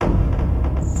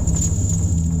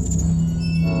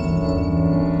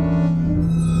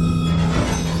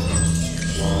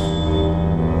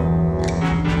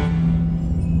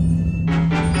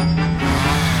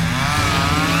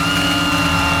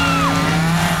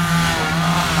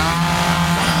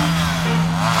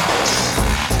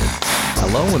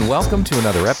Hello and welcome to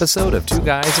another episode of Two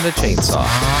Guys and a Chainsaw.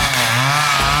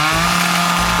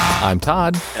 I'm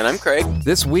Todd. And I'm Craig.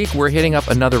 This week we're hitting up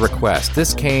another request.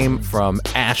 This came from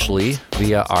Ashley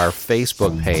via our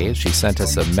Facebook page. She sent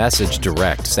us a message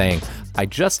direct saying, I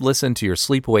just listened to your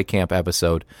Sleepaway Camp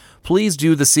episode. Please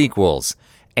do the sequels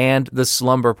and the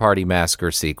Slumber Party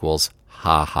Massacre sequels.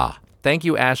 Ha ha. Thank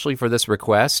you, Ashley, for this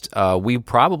request. We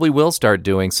probably will start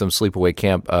doing some Sleepaway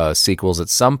Camp sequels at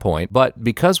some point, but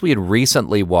because we had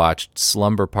recently watched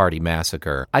Slumber Party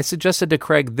Massacre, I suggested to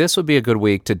Craig this would be a good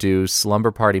week to do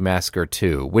Slumber Party Massacre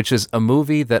 2, which is a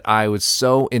movie that I was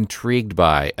so intrigued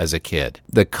by as a kid.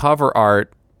 The cover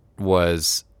art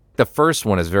was... The first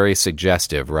one is very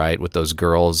suggestive, right? With those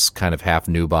girls kind of half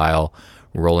nubile,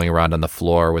 rolling around on the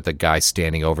floor with a guy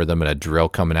standing over them and a drill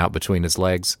coming out between his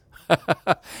legs.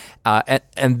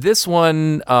 And this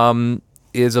one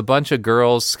is a bunch of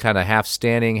girls kind of half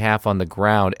standing, half on the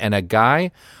ground, and a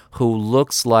guy who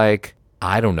looks like,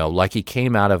 I don't know, like he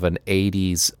came out of an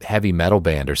 80s heavy metal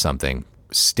band or something,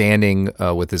 standing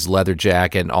with his leather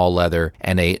jacket and all leather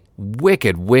and a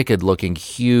wicked looking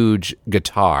huge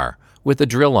guitar with a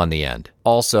drill on the end,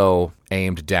 also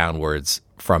aimed downwards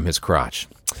from his crotch.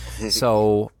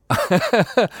 So...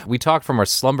 We talked from our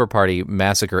Slumber Party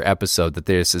Massacre episode that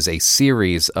this is a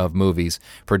series of movies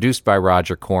produced by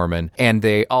Roger Corman, and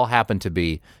they all happen to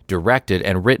be directed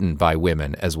and written by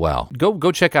women as well.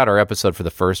 Go check out our episode for the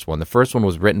first one. The first one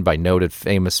was written by noted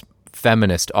famous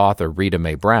feminist author Rita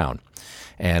Mae Brown,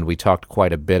 and we talked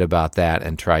quite a bit about that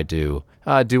and tried to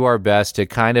do our best to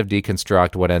kind of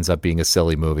deconstruct what ends up being a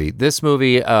silly movie. This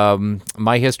movie,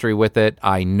 my history with it,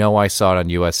 I know I saw it on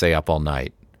USA Up All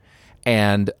Night.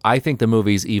 And I think the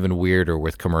movie's even weirder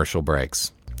with commercial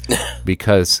breaks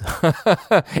because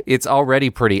it's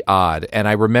already pretty odd. And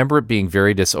I remember it being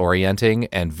very disorienting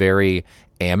and very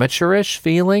amateurish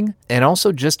feeling. And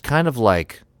also just kind of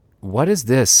like, what is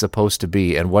this supposed to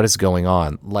be and what is going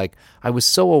on? Like, I was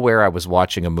so aware I was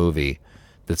watching a movie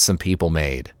that some people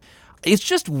made. It's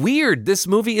just weird. This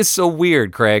movie is so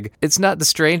weird, Craig. It's not the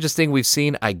strangest thing we've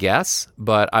seen, I guess,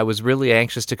 but I was really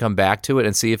anxious to come back to it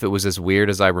and see if it was as weird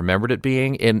as I remembered it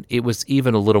being, and it was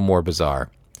even a little more bizarre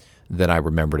than I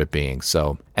remembered it being.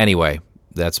 So anyway,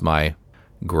 that's my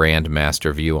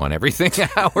grandmaster view on everything.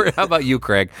 How about you,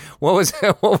 Craig? What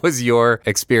was your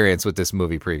experience with this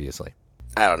movie previously?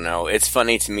 I don't know. It's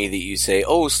funny to me that you say,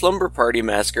 oh, Slumber Party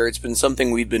Massacre, it's been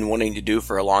something we've been wanting to do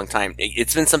for a long time.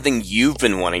 It's been something you've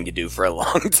been wanting to do for a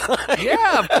long time.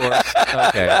 Yeah, of course.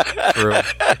 Okay, true.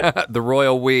 The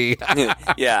royal we.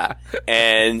 Yeah.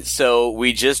 And so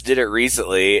we just did it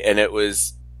recently, and it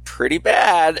was pretty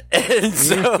bad. And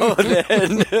so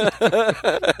then...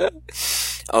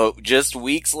 Oh, just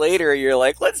weeks later, you're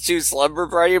like, let's do Slumber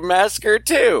Party Massacre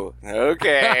 2.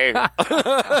 Okay.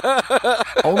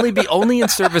 Only in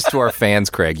service to our fans,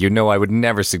 Craig. You know I would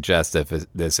never suggest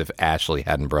this if Ashley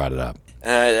hadn't brought it up.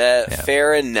 Yeah.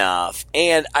 Fair enough.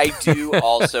 And I do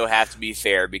also have to be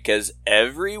fair because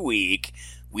every week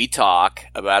we talk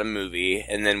about a movie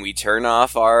and then we turn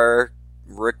off our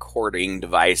recording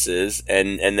devices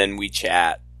and then we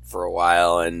chat for a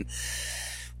while and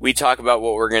we talk about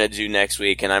what we're going to do next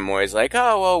week, and I'm always like,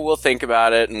 oh, well, we'll think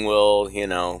about it, and we'll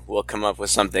come up with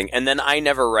something. And then I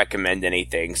never recommend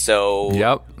anything, so...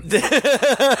 Yep. Yep.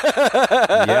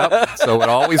 So it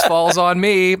always falls on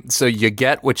me, so you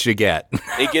get what you get.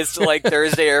 It gets to, like,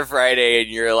 Thursday or Friday,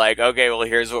 and you're like, okay, well,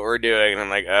 here's what we're doing. And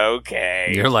I'm like,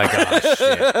 okay. You're like, oh,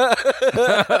 shit.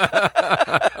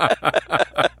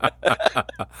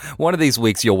 One of these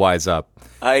weeks you'll wise up.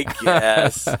 I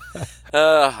guess.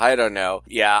 I don't know.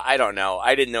 Yeah, I don't know.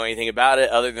 I didn't know anything about it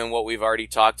other than what we've already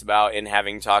talked about in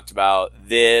having talked about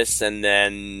this. And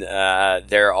then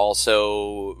they're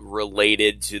also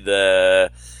related to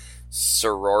the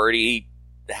sorority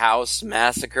house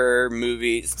massacre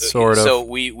movies. Sort of. So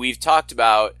we've talked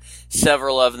about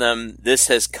several of them. This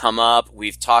has come up.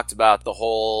 We've talked about the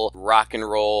whole rock and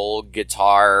roll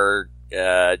guitar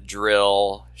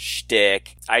drill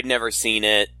shtick. I'd never seen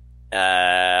it.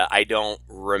 I don't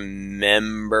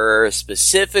remember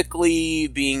specifically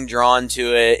being drawn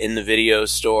to it in the video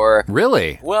store.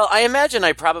 Really? Well, I imagine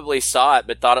I probably saw it,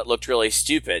 but thought it looked really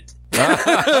stupid.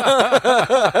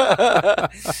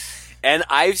 And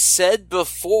I've said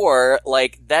before,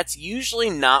 like, that's usually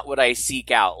not what I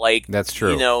seek out. Like, that's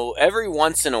true. You know, every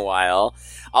once in a while,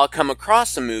 I'll come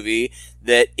across a movie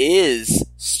that is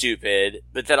stupid,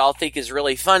 but that I'll think is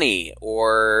really funny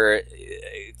or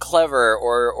clever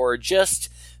or just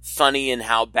funny in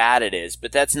how bad it is.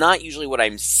 But that's not usually what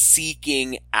I'm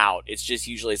seeking out. It's just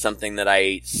usually something that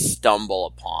I stumble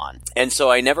upon. And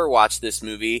so I never watched this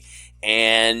movie,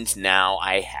 and now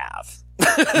I have.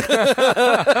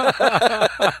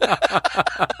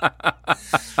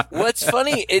 What's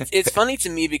funny, it's funny to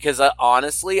me because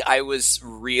honestly, I was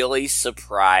really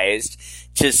surprised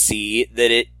to see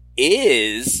that it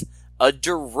is a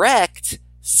direct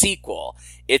sequel.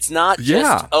 It's not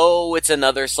just, it's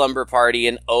another slumber party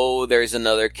and there's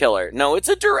another killer. No, it's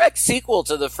a direct sequel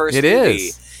to the first movie. It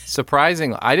is.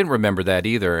 Surprising. I didn't remember that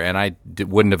either, and I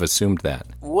wouldn't have assumed that.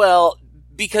 Well,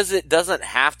 because it doesn't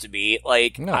have to be.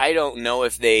 No. I don't know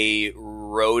if they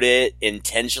wrote it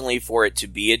intentionally for it to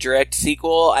be a direct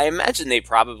sequel. I imagine they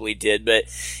probably did, but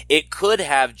it could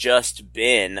have just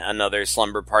been another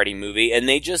slumber party movie, and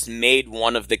they just made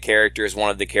one of the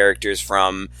characters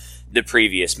from the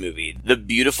previous movie. The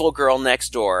beautiful girl next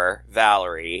door,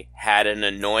 Valerie, had an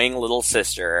annoying little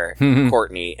sister,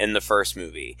 Courtney, in the first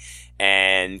movie.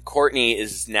 And Courtney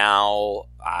is now,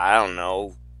 I don't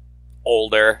know,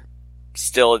 older,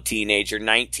 still a teenager,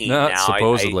 19 now.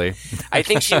 Supposedly. I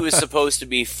think she was supposed to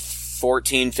be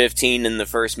 14, 15 in the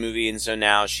first movie, and so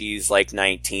now she's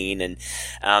 19. And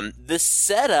the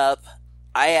setup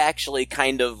I actually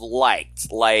kind of liked.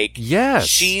 Yes.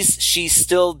 She's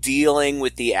still dealing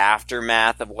with the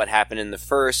aftermath of what happened in the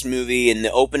first movie. In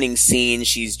the opening scene,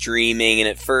 she's dreaming, and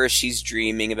at first she's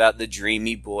dreaming about the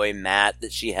dreamy boy Matt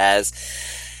that she has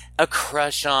a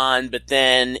crush on, but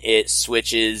then it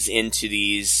switches into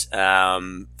these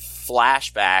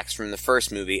flashbacks from the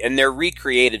first movie, and they're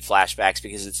recreated flashbacks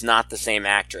because it's not the same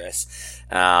actress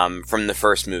from the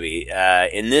first movie.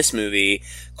 In this movie,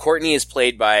 Courtney is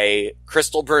played by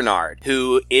Crystal Bernard,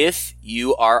 who, if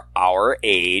you are our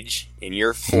age, in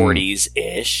your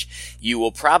 40s-ish, you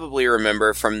will probably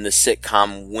remember from the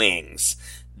sitcom Wings.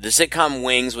 The sitcom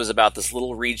Wings was about this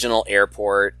little regional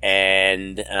airport,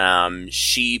 and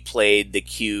she played the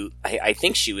cute, I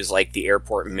think she was the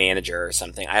airport manager or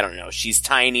something. I don't know. She's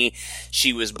tiny.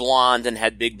 She was blonde and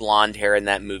had big blonde hair in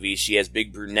that movie. She has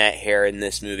big brunette hair in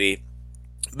this movie.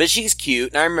 But she's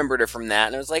cute, and I remembered her from that,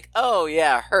 and I was like, oh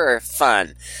yeah, her,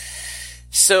 fun.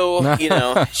 So,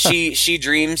 she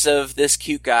dreams of this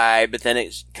cute guy, but then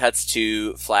it cuts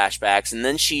to flashbacks, and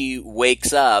then she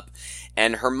wakes up,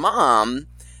 and her mom,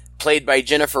 played by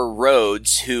Jennifer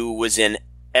Rhodes, who was in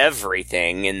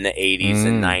everything in the 80s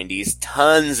and 90s,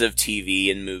 tons of TV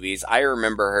and movies. I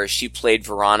remember her. She played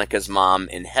Veronica's mom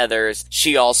in Heathers.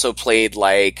 She also played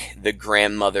the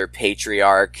grandmother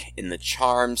patriarch in the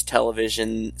Charms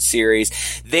television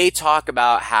series. They talk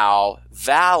about how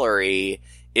Valerie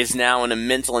is now in a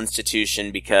mental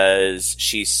institution because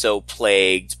she's so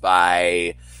plagued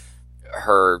by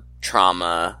her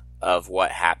trauma of what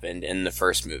happened in the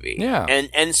first movie. Yeah.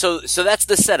 And so that's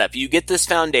the setup. You get this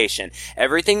foundation.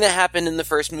 Everything that happened in the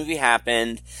first movie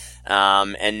happened,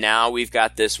 and now we've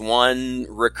got this one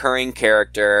recurring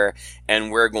character,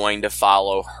 and we're going to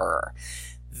follow her.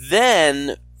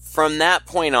 Then, from that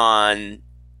point on,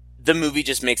 the movie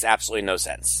just makes absolutely no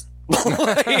sense.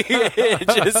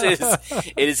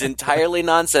 It is entirely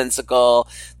nonsensical.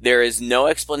 There is no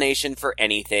explanation for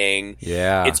anything.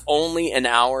 Yeah. It's only an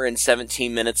hour and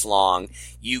 17 minutes long.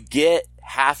 You get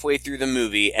halfway through the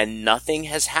movie and nothing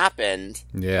has happened.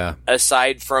 Yeah.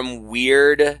 Aside from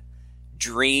weird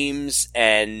dreams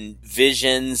and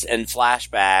visions and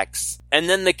flashbacks. And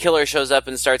then the killer shows up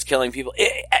and starts killing people.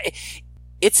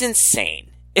 It's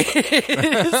insane. It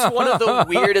is one of the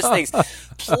weirdest things.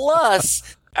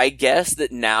 Plus, I guess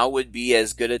that now would be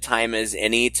as good a time as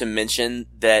any to mention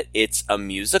that it's a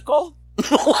musical.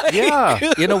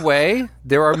 Yeah, in a way.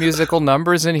 There are musical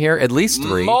numbers in here, at least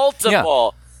 3.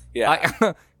 Multiple.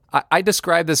 Yeah. I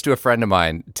described this to a friend of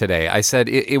mine today. I said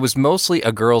it was mostly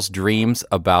a girl's dreams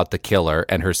about the killer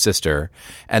and her sister,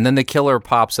 and then the killer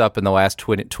pops up in the last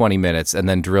 20 minutes and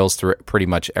then drills through pretty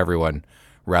much everyone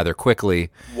rather quickly,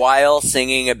 while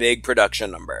singing a big production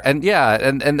number. And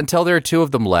and until there are 2 of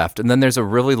them left, and then there's a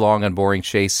really long and boring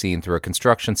chase scene through a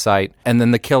construction site, and then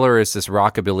the killer is this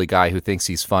rockabilly guy who thinks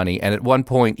he's funny, and at one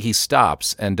point he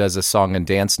stops and does a song and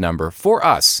dance number for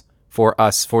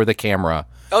the camera.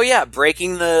 Oh yeah,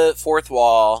 breaking the fourth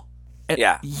wall.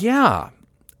 Yeah.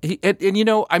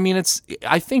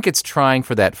 I think it's trying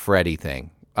for that Freddy thing.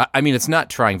 I mean, it's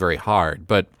not trying very hard,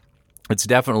 but it's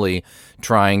definitely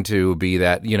trying to be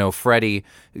that, Freddy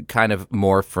kind of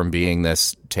morphed from being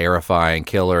this terrifying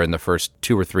killer in the first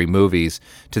 2 or 3 movies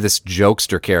to this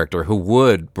jokester character who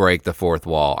would break the fourth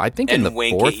wall. I think in the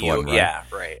fourth one, right? Yeah,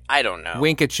 right. I don't know.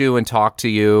 Wink at you and talk to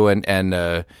you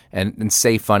and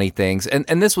say funny things.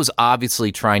 And this was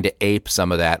obviously trying to ape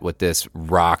some of that with this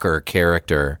rocker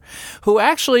character who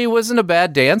actually wasn't a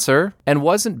bad dancer and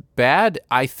wasn't bad,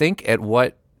 I think, at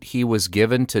what he was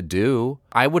given to do.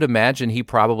 I would imagine he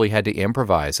probably had to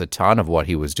improvise a ton of what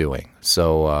he was doing.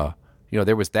 So,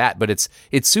 there was that, but it's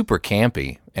super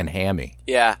campy and hammy.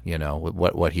 Yeah.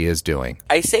 With what he is doing.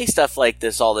 I say stuff like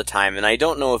this all the time, and I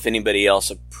don't know if anybody else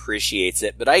appreciates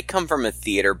it, but I come from a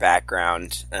theater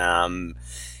background,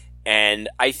 and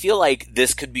I feel like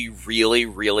this could be really,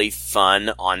 really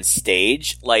fun on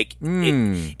stage. Like,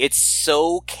 it's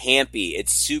so campy.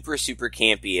 It's super, super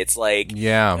campy. It's like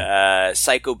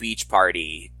Psycho Beach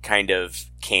Party kind of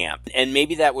camp. And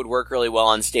maybe that would work really well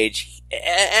on stage.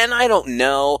 And I don't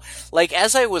know. Like,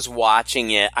 as I was watching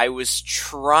it, I was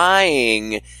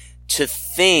trying to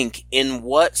think in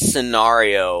what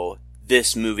scenario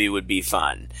this movie would be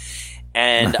fun.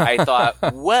 And I thought,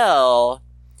 well,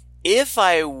 if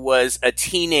I was a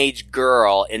teenage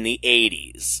girl in the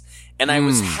 80s and I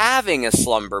was having a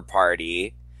slumber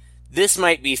party, this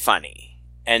might be funny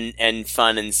and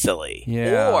fun and silly.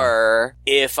 Yeah. Or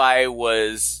if I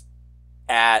was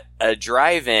at a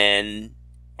drive-in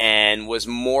and was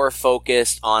more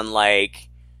focused on like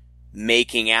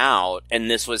making out and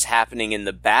this was happening in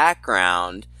the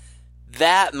background,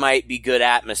 that might be good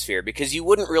atmosphere because you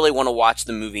wouldn't really want to watch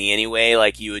the movie anyway.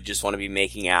 Like, you would just want to be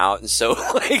making out. And so,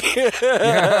 like,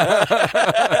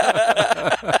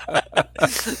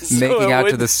 making out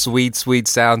to the sweet, sweet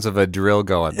sounds of a drill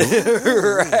going.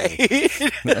 Right.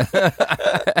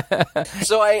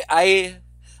 So I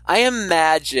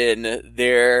imagine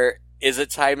there is a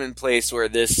time and place where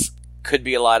this could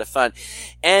be a lot of fun.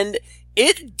 And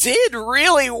it did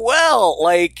really well.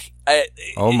 Like,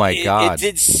 oh my God. It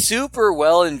did super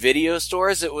well in video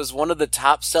stores. It was one of the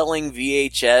top selling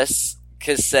VHS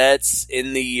cassettes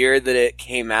in the year that it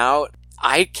came out.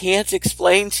 I can't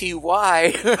explain to you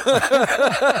why.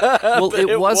 Well,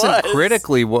 it wasn't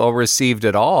critically well received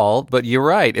at all, but you're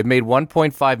right. It made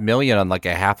 $1.5 million on like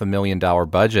a $500,000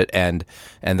 budget, and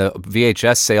the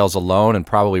VHS sales alone and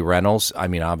probably rentals. I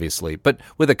mean, obviously, but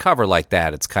with a cover like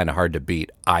that, it's kind of hard to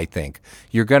beat. I think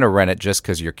you're going to rent it just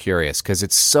because you're curious, because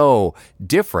it's so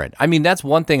different. I mean, that's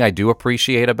one thing I do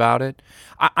appreciate about it.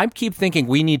 I keep thinking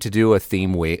we need to do a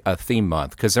theme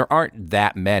month, because there aren't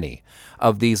that many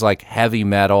of these like heavy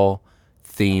metal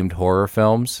themed horror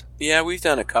films. Yeah, we've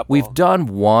done a couple. We've done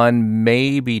one,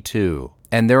 maybe two,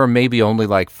 and there are maybe only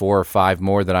like 4 or 5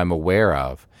 more that I'm aware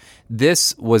of.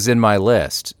 This was in my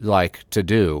list, like, to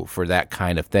do for that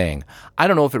kind of thing. I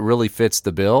don't know if it really fits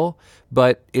the bill,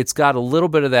 but it's got a little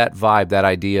bit of that vibe, that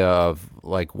idea of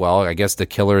like, well, I guess the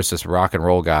killer is this rock and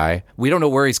roll guy. We don't know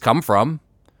where he's come from.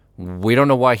 We don't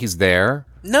know why he's there.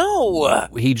 No.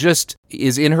 He just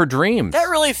is in her dreams. That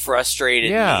really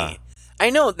frustrated me. I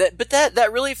know that, but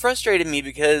that really frustrated me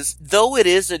because though it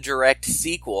is a direct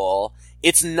sequel,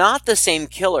 it's not the same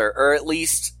killer, or at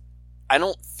least I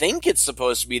don't think it's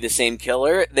supposed to be the same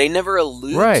killer. They never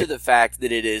allude to the fact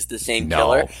that it is the same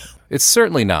killer. It's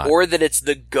certainly not. Or that it's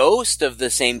the ghost of the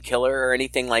same killer or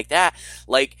anything like that.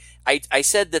 Like, I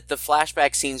said that the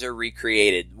flashback scenes are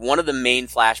recreated. One of the main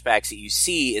flashbacks that you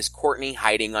see is Courtney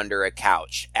hiding under a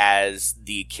couch as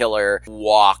the killer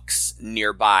walks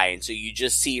nearby. And so you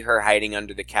just see her hiding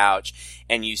under the couch,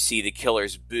 and you see the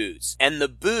killer's boots. And the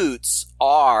boots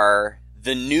are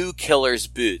the new killer's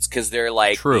boots, because they're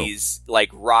like these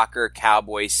like rocker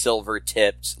cowboy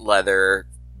silver-tipped leather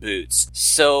boots.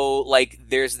 So, like,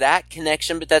 there's that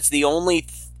connection, but that's the only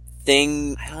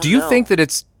thing. Do you think that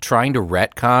it's trying to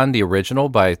retcon the original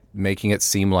by making it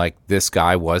seem like this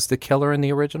guy was the killer in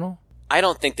the original? I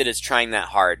don't think that it's trying that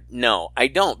hard. No, I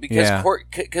don't,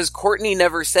 because Courtney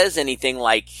never says anything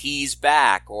like he's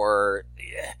back, or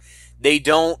they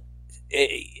don't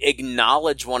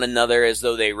acknowledge one another as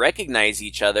though they recognize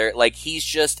each other. Like, he's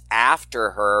just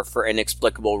after her for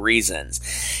inexplicable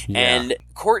reasons. Yeah. And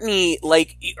Courtney,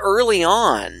 like, early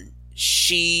on,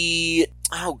 she,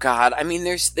 oh God, I mean,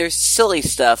 there's silly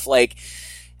stuff, like,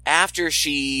 after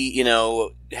she,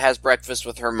 has breakfast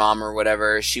with her mom or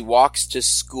whatever, she walks to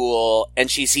school and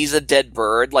she sees a dead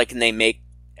bird, like, and they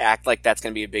act like that's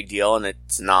going to be a big deal, and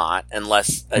it's not,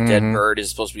 unless a dead bird is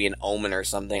supposed to be an omen or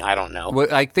something. I don't know. Well,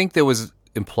 I think there was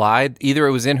implied, either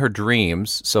it was in her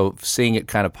dreams, so seeing it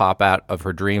kind of pop out of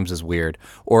her dreams is weird,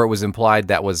 or it was implied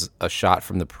that was a shot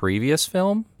from the previous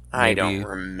film. Maybe. I don't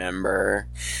remember.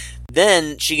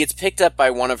 Then she gets picked up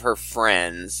by one of her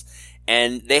friends,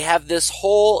 and they have this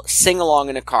whole sing-along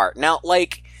in a car. Now,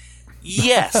 like,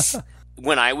 yes,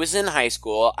 when I was in high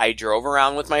school, I drove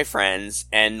around with my friends,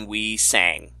 and we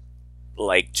sang,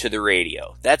 like, to the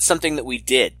radio. That's something that we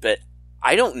did, but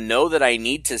I don't know that I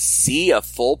need to see a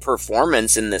full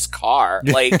performance in this car.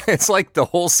 Like, it's like the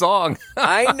whole song.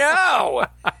 I know!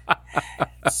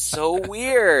 So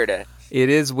weird. It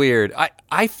is weird.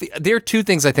 There are two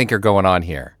things I think are going on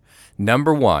here.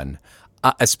 Number one,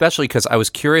 especially because I was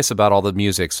curious about all the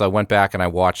music. So I went back and I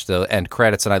watched the end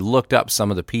credits and I looked up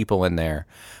some of the people in there.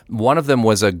 One of them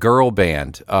was a girl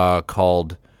band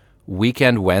called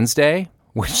Weekend Wednesday,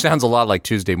 which sounds a lot like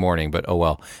Tuesday Morning, but oh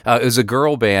well. It was a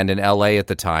girl band in L.A. at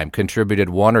the time, contributed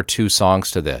 1 or 2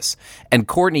 songs to this. And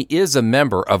Courtney is a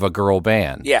member of a girl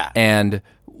band. Yeah. And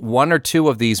 1 or 2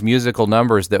 of these musical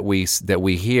numbers that we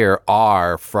hear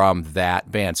are from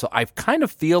that band. So I kind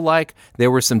of feel like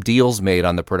there were some deals made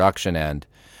on the production end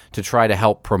to try to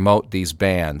help promote these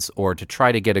bands or to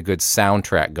try to get a good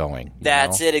soundtrack going.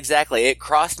 That's it, exactly. It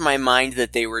crossed my mind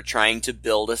that they were trying to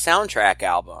build a soundtrack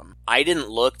album. I didn't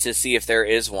look to see if there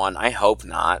is one. I hope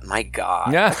not. My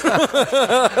God. Yeah.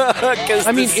 Because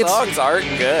the songs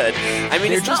aren't good. I mean,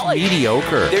 they're it's just not like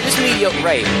mediocre. They're just mediocre,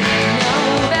 right?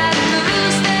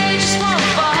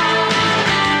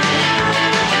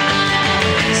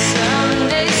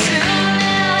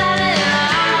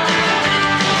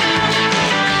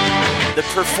 The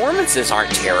performances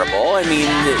aren't terrible. I mean,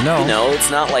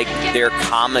 it's not like they're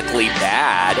comically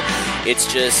bad.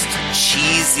 It's just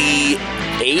cheesy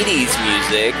 80s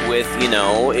music with,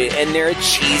 and they're a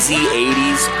cheesy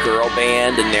 80s girl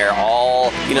band, and they're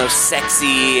all,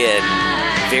 sexy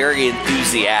and very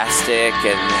enthusiastic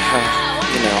and,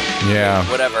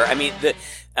 whatever. I mean, the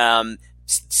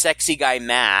sexy guy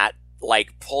Matt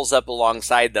pulls up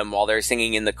alongside them while they're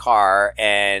singing in the car,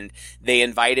 and they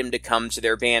invite him to come to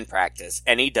their band practice,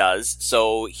 and he does.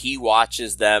 So he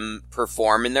watches them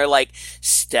perform, and they're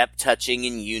step touching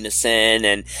in unison,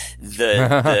 and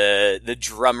the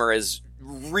drummer is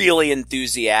really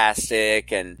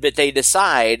enthusiastic, but they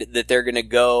decide that they're going to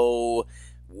go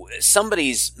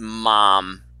somebody's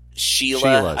mom,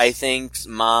 Sheila's. I think,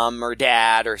 mom or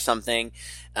dad or something.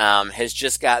 Has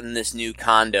just gotten this new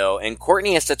condo, and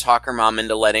Courtney has to talk her mom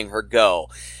into letting her go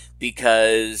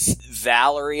because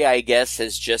Valerie, I guess,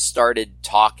 has just started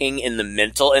talking in the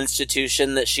mental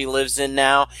institution that she lives in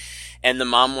now, and the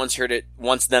mom wants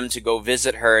them to go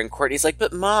visit her, and Courtney's like,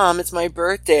 "But Mom, it's my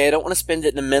birthday. I don't want to spend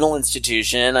it in a mental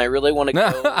institution. I really want to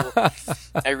go.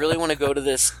 I really want to go to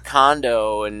this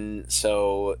condo," and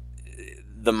so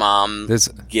the mom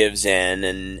gives in,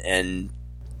 and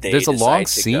they there's a long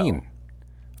scene. Go.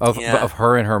 Of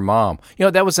her and her mom.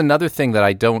 That was another thing that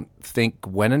I don't think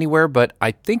went anywhere, but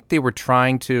I think they were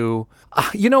trying to...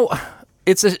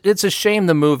 it's a shame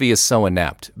the movie is so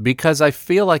inept, because I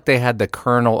feel like they had the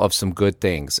kernel of some good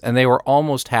things, and they were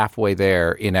almost halfway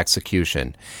there in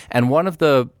execution. And one of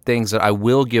the things that I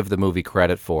will give the movie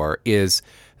credit for is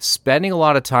spending a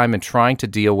lot of time and trying to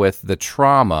deal with the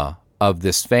trauma of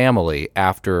this family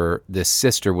after this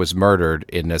sister was murdered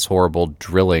in this horrible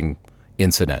drilling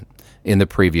incident in the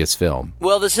previous film.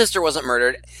 Well, the sister wasn't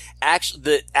murdered.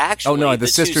 The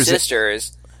two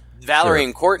sisters, Valerie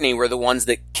and Courtney, were the ones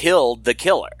that killed the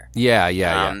killer.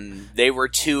 Yeah. They were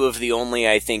 2 of the only,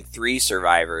 I think, 3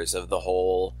 survivors of the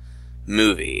whole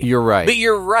movie. You're right. But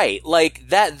you're right.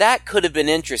 That could have been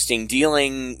interesting,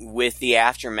 dealing with the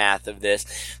aftermath of this.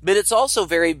 But it's also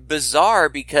very bizarre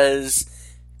because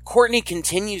Courtney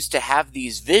continues to have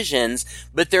these visions,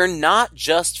 but they're not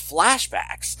just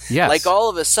flashbacks. Yes. All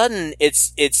of a sudden,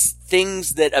 it's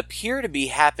things that appear to be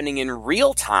happening in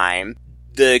real time.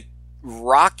 The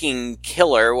rocking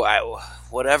killer,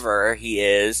 whatever he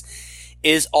is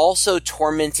also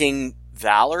tormenting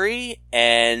Valerie,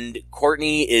 and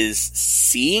Courtney is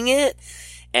seeing it,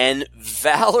 and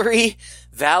Valerie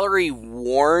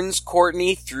warns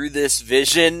Courtney through this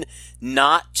vision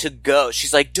not to go.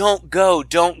 She's like, don't go.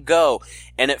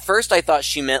 And at first I thought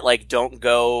she meant don't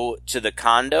go to the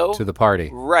condo. To the party.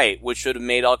 Right, which would have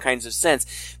made all kinds of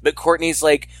sense. But Courtney's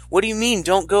like, what do you mean,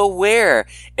 don't go where?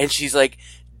 And she's like,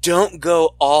 don't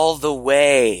go all the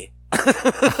way.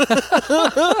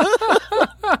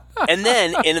 And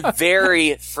then in a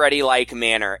very Freddy-like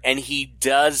manner, and he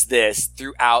does this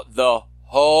throughout the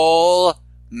whole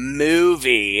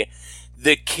movie,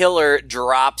 the killer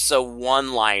drops a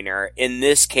one-liner. In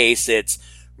this case, it's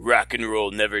rock and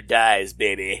roll never dies,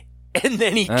 baby. And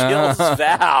then he kills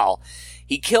Val.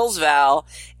 He kills Val,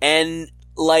 and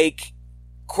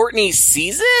Courtney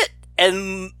sees it,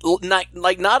 and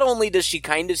not only does she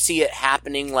kind of see it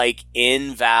happening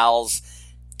in Val's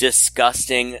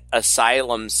disgusting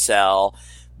asylum cell,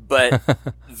 but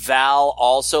Val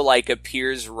also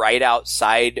appears right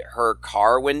outside her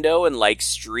car window and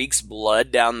streaks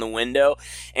blood down the window,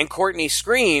 and Courtney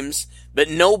screams, but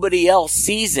nobody else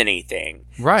sees anything.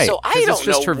 Right. So I don't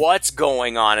know what's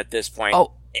going on at this point.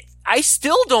 Oh. I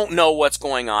still don't know what's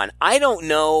going on. I don't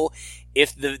know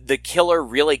if the killer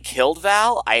really killed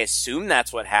Val. I assume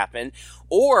that's what happened.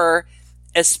 Or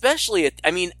especially,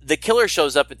 the killer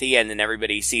shows up at the end and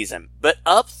everybody sees him. But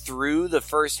up through the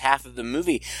first half of the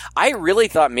movie, I really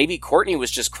thought maybe Courtney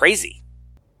was just crazy.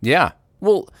 Yeah.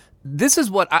 Well, this is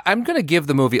what I'm going to give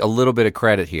the movie a little bit of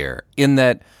credit here in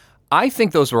that I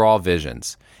think those were all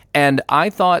visions. And I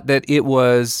thought that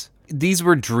these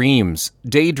were dreams,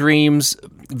 daydreams,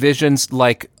 visions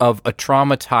like of a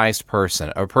traumatized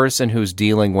person, a person who's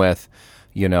dealing with,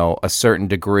 a certain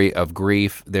degree of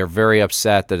grief. They're very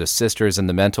upset that a sister is in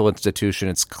the mental institution.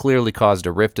 It's clearly caused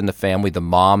a rift in the family. The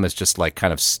mom is just like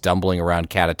kind of stumbling around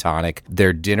catatonic.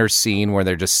 Their dinner scene where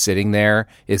they're just sitting there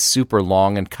is super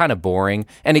long and kind of boring.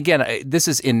 And again, this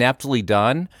is ineptly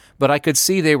done, but I could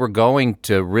see they were going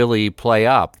to really play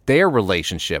up their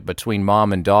relationship between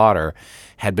mom and daughter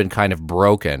had been kind of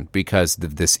broken because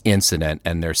of this incident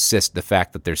and the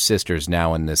fact that their sister's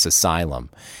now in this asylum.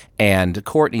 And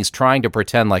Courtney's trying to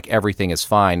pretend like everything is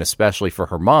fine, especially for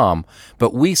her mom,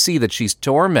 but we see that she's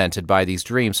tormented by these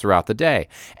dreams throughout the day.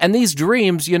 And these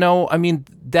dreams,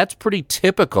 that's pretty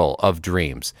typical of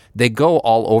dreams. They go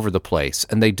all over the place,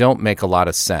 and they don't make a lot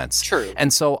of sense. True.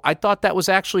 And so I thought that was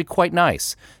actually quite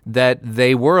nice, that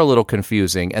they were a little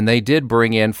confusing, and they did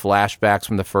bring in flashbacks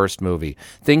from the first movie,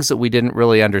 things that we didn't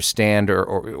really understand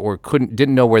or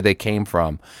didn't know where they came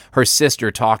from. Her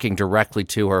sister talking directly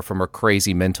to her from her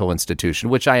crazy mental institution,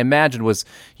 which I imagine was,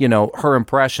 her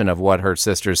impression of what her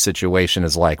sister's situation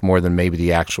is like more than maybe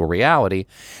the actual reality.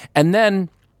 And then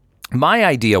my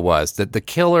idea was that the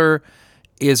killer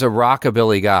is a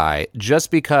rockabilly guy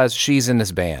just because she's in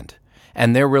this band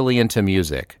and they're really into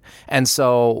music. And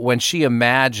so when she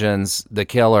imagines the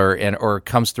killer or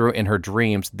comes through in her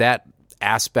dreams, that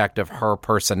aspect of her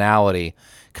personality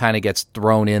kind of gets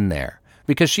thrown in there.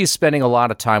 Because she's spending a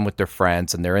lot of time with their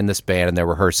friends and they're in this band and they're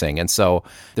rehearsing. And so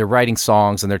they're writing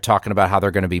songs and they're talking about how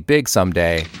they're going to be big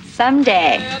someday.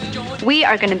 Someday, we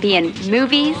are going to be in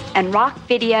movies and rock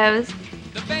videos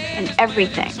and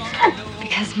everything.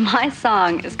 Because my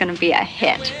song is going to be a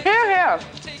hit. Here, here.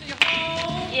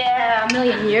 Yeah, a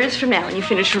million years from now when you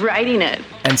finish writing it.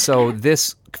 And so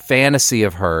this fantasy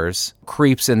of hers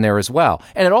creeps in there as well.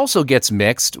 And it also gets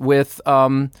mixed with,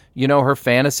 her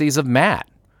fantasies of Matt.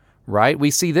 Right?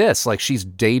 We see this, like she's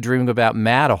daydreaming about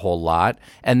Matt a whole lot,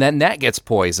 and then that gets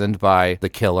poisoned by the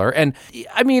killer. And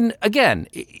again,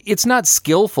 it's not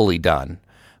skillfully done,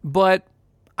 but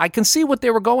I can see what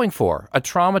they were going for. A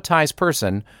traumatized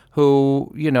person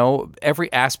who,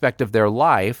 every aspect of their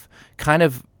life kind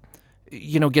of,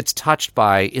 gets touched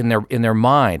by in their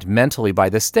mind, mentally by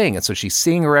this thing. And so she's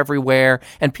seeing her everywhere,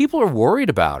 and people are worried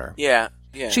about her. Yeah.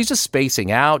 Yeah. She's just spacing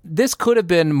out. This could have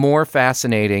been more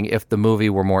fascinating if the movie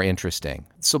were more interesting.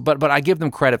 So, but I give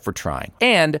them credit for trying.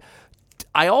 And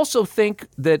I also think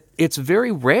that it's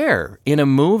very rare in a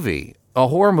movie, a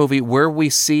horror movie, where we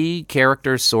see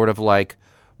characters sort of like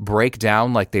break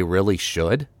down like they really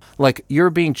should. Like you're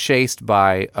being chased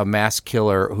by a mass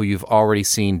killer who you've already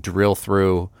seen drill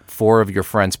through 4 of your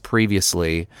friends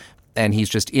previously, and he's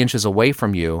just inches away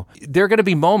from you. There are going to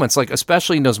be moments, like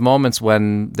especially in those moments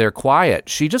when they're quiet,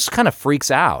 she just kind of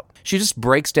freaks out. She just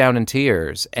breaks down in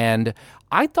tears. And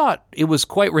I thought it was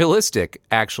quite realistic,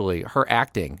 actually, her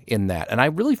acting in that. And I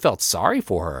really felt sorry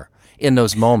for her in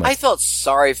those moments. I felt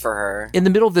sorry for her. In the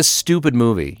middle of this stupid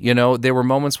movie, there were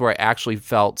moments where I actually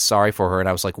felt sorry for her. And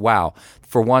I was like, wow,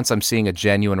 for once I'm seeing a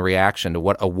genuine reaction to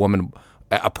what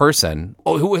a person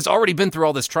who has already been through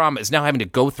all this trauma is now having to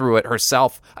go through it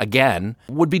herself again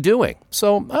would be doing.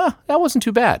 So that wasn't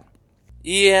too bad.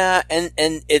 Yeah, and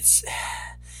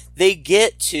they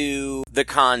get to the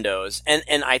condos,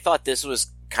 and I thought this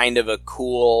was kind of a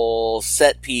cool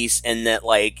set piece in that,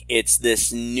 like, it's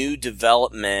this new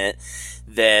development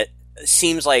that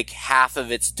seems like half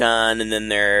of it's done, and then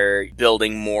they're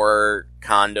building more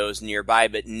condos nearby,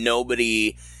 but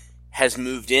nobody has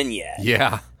moved in yet.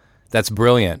 Yeah. That's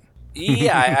brilliant.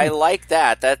 Yeah, I like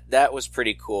that. That was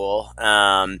pretty cool.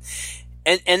 And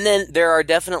then there are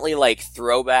definitely like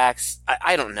throwbacks.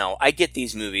 I don't know. I get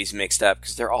these movies mixed up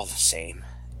because they're all the same.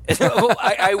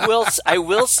 I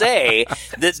will say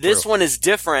that this one is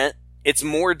different. It's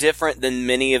more different than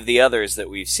many of the others that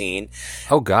we've seen.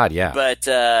 Oh God, yeah. But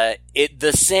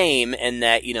the same in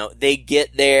that, they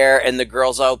get there and the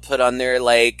girls all put on their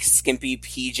like skimpy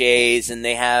PJs and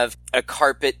they have a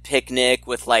carpet picnic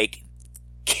with like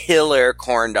killer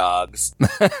corn dogs.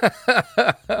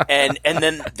 and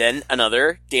then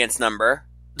another dance number.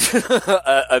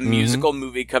 a musical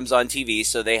movie comes on TV,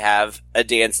 so they have a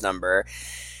dance number.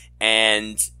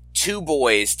 And 2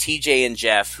 boys, TJ and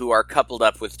Jeff, who are coupled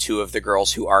up with 2 of the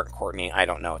girls who aren't Courtney, I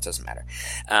don't know, it doesn't matter,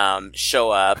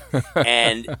 show up.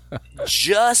 And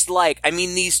just like,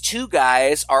 these 2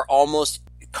 guys are almost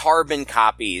carbon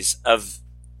copies of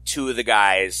two of the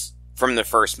guys from the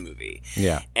first movie.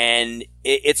 Yeah. And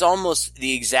it's almost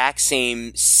the exact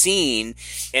same scene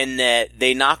in that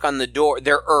they knock on the door.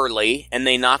 They're early, and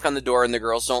they knock on the door, and the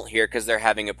girls don't hear because they're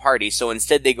having a party. So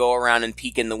instead they go around and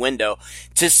peek in the window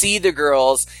to see the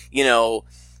girls,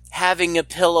 having a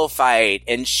pillow fight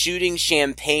and shooting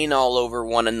champagne all over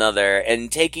one another and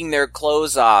taking their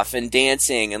clothes off and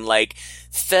dancing, and like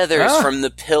feathers from the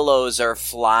pillows are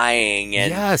flying.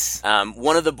 And yes.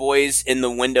 One of the boys in the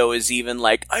window is even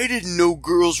like, I didn't know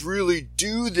girls really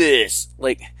do this.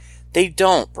 Like, they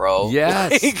don't, bro.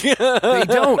 Yes. They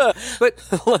don't.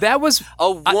 But that was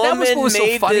a woman that was what was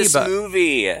made so funny this about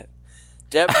movie.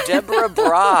 Deborah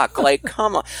Brock, like,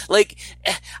 come on. Like,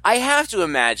 I have to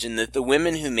imagine that the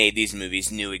women who made these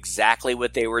movies knew exactly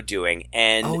what they were doing.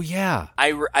 And oh, yeah.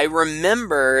 I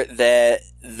remember that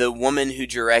the woman who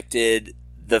directed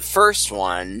the first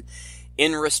one,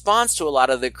 in response to a lot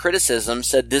of the criticism,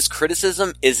 said this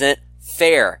criticism isn't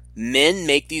fair. Men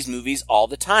make these movies all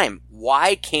the time.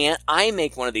 Why can't I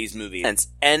make one of these movies?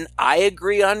 And I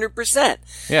agree 100%.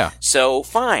 Yeah. So,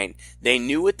 fine. They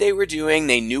knew what they were doing.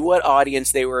 They knew what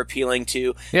audience they were appealing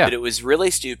to. Yeah. But it was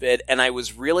really stupid, and I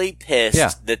was really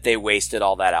pissed that they wasted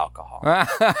all that alcohol.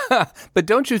 But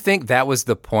don't you think that was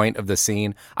the point of the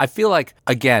scene? I feel like,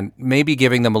 again, maybe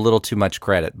giving them a little too much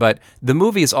credit, but the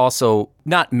movie is also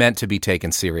not meant to be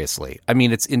taken seriously. I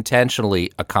mean, it's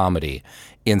intentionally a comedy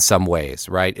in some ways,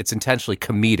 right? It's intentionally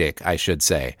comedic, I should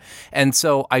say. And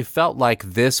so I felt like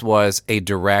this was a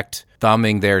direct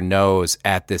thumbing their nose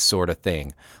at this sort of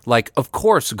thing. Like, of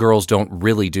course, girls don't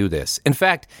really do this. In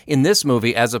fact, in this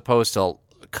movie, as opposed to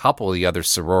a couple of the other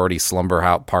sorority slumber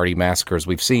house party massacres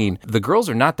we've seen, the girls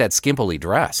are not that skimpily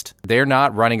dressed. They're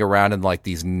not running around in like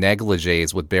these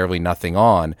negligees with barely nothing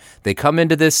on. They come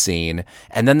into this scene,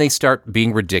 and then they start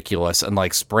being ridiculous and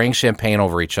like spraying champagne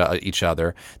over each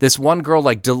other. This one girl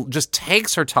like just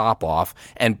takes her top off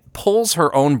and pulls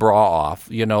her own bra off,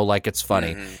 like it's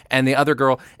funny. Mm-hmm. And the other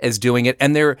girl is doing it,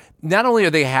 and they're not only are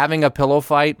they having a pillow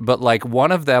fight, but like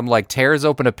one of them like tears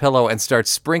open a pillow and starts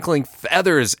sprinkling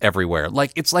feathers everywhere.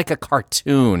 Like it's like a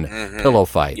cartoon pillow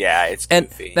fight. Yeah, it's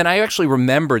goofy. And then I actually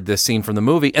remembered this scene from the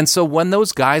movie. And so when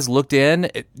those guys looked in,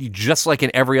 just like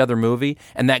in every other movie,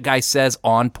 and that guy says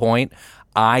on point,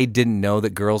 I didn't know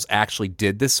that girls actually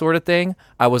did this sort of thing,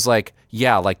 I was like,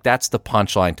 yeah, like that's the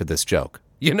punchline to this joke.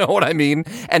 You know what I mean?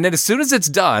 And then as soon as it's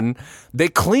done, they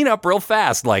clean up real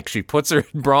fast. Like she puts her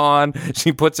bra on,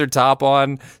 she puts her top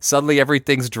on, suddenly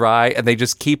everything's dry, and they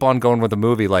just keep on going with the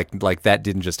movie like that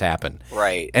didn't just happen.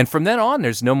 Right. And from then on,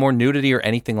 there's no more nudity or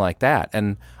anything like that.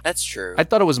 And that's true. I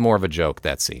thought it was more of a joke,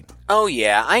 that scene. Oh,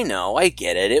 yeah, I know. I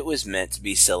get it. It was meant to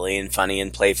be silly and funny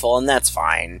and playful, and that's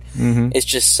fine. Mm-hmm. It's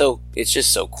just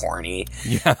so corny.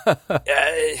 Yeah.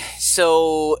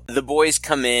 So the boys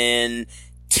come in.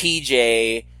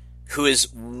 TJ, who is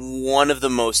one of the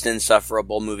most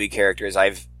insufferable movie characters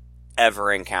I've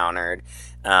ever encountered,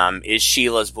 is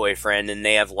Sheila's boyfriend, and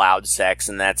they have loud sex,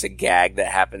 and that's a gag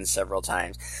that happens several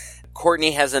times.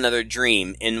 Courtney has another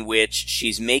dream in which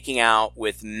she's making out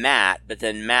with Matt, but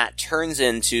then Matt turns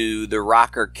into the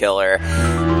rocker killer. You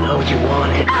know what you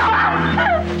wanted.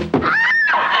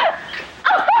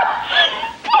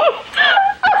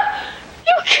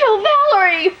 You killed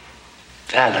Valerie!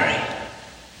 Valerie?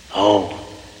 Oh,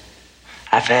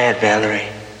 I've had Valerie.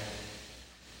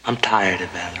 I'm tired of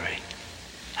Valerie.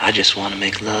 I just want to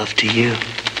make love to you.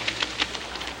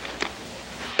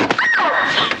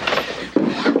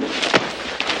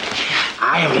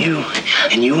 I am you,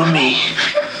 and you are me,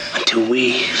 until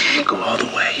we go all the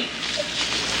way.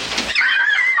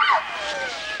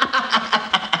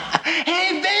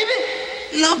 Hey,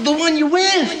 baby, love the one you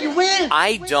win. You win.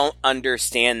 I don't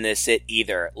understand this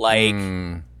either. Like...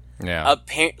 Yeah.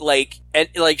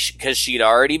 Because she'd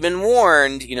already been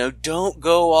warned, don't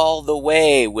go all the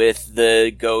way with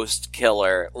the ghost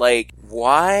killer. Like,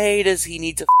 why does he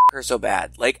need to her so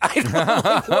bad? Like, I don't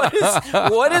know,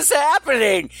 what is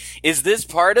happening? Is this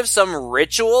part of some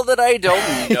ritual that I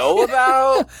don't know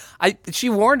about? She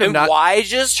warned him and not. Why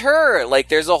just her? Like,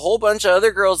 there's a whole bunch of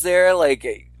other girls there.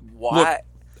 Like, why? Look,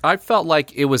 I felt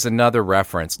like it was another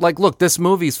reference. Like, look, this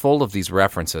movie's full of these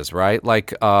references, right?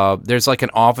 Like, there's like an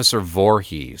Officer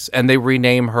Voorhees, and they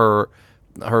rename her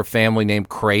family name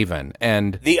Craven,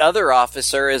 and the other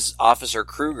officer is Officer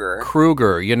Kruger.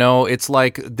 It's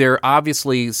like they're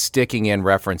obviously sticking in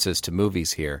references to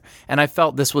movies here, and I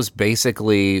felt this was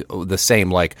basically the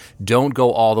same. Like, don't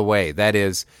go all the way. That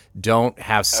is, don't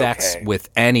have sex with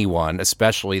anyone,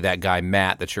 especially that guy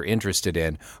Matt that you're interested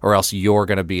in, or else you're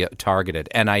going to be targeted.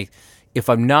 And if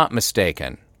I'm not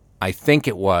mistaken, I think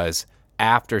it was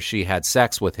after she had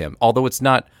sex with him, although it's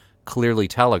not clearly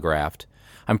telegraphed.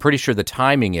 I'm pretty sure the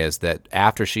timing is that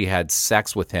after she had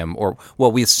sex with him, or,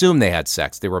 well, we assume they had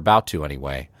sex. They were about to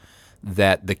anyway,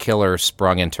 that the killer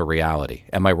sprung into reality.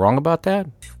 Am I wrong about that?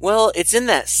 Well, it's in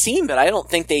that scene, but I don't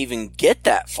think they even get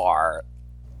that far.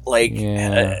 Like,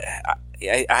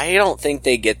 I don't think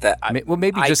they get that.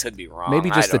 Maybe I just could be wrong.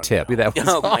 Maybe just the tip.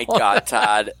 Oh my God,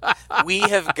 Todd! We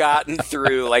have gotten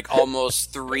through like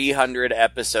almost 300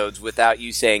 episodes without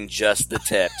you saying just the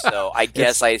tip. So I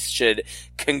guess I should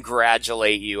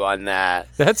congratulate you on that.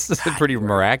 That's pretty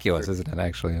miraculous, isn't it?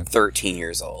 Actually, 13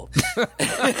 years old. These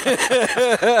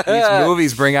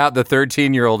movies bring out the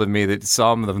 13-year-old in me that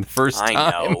saw them the first time.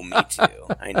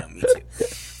 I know, me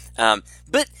too.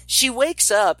 But she wakes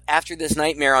up after this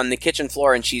nightmare on the kitchen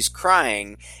floor and she's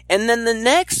crying. And then the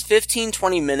next 15,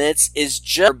 20 minutes is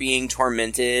just being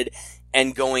tormented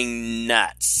and going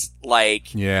nuts. Like,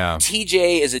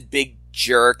 TJ is a big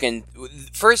jerk. And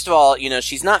first of all,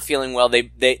 she's not feeling well.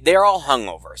 They're all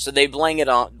hungover. So they blame it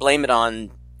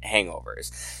on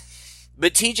hangovers.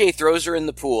 But TJ throws her in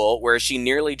the pool where she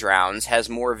nearly drowns, has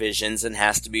more visions, and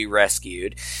has to be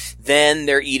rescued. Then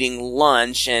they're eating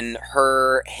lunch, and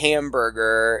her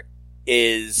hamburger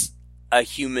is a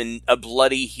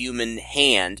bloody human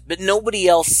hand. But nobody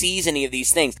else sees any of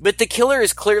these things. But the killer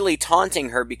is clearly taunting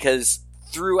her because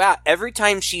throughout, every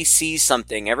time she sees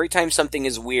something, every time something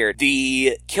is weird,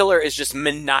 the killer is just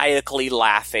maniacally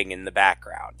laughing in the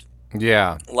background.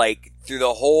 Yeah. Like, through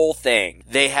the whole thing.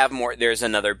 They have more. There's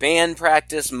another band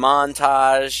practice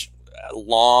montage.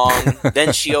 Long.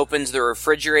 Then she opens the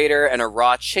refrigerator and a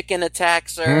raw chicken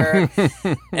attacks her.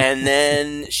 And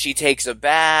then she takes a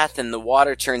bath and the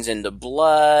water turns into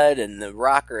blood and the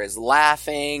rocker is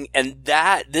laughing. And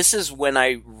this is when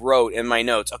I wrote in my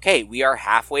notes, okay, we are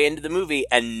halfway into the movie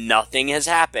and nothing has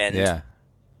happened. Yeah.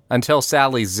 Until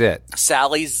Sally Zit.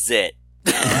 Sally Zit.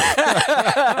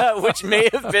 Which may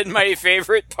have been my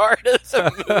favorite part of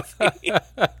the movie.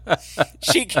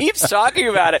 She keeps talking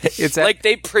about it. It's like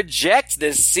they project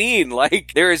this scene.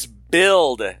 Like there is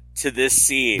build to this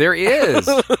scene. There is.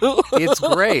 It's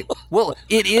great. Well,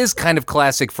 it is kind of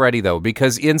classic Freddy, though,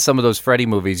 because in some of those Freddy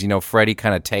movies, Freddy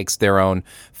kind of takes their own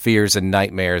fears and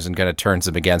nightmares and kind of turns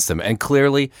them against them. And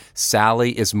clearly,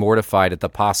 Sally is mortified at the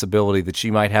possibility that she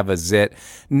might have a zit,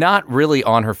 not really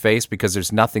on her face because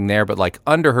there's nothing there, but like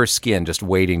under her skin, just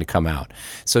waiting to come out.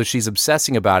 So she's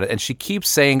obsessing about it, and she keeps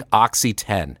saying Oxy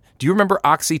 10. Do you remember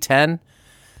Oxy 10?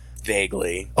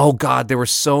 Vaguely. Oh, God, there were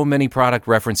so many product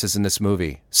references in this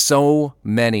movie. So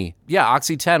many. Yeah,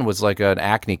 Oxy 10 was like an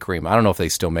acne cream. I don't know if they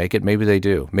still make it. Maybe they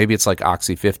do. Maybe it's like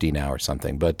Oxy 50 now or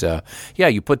something. But, yeah,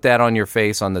 you put that on your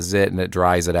face on the zit and it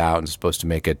dries it out and it's supposed to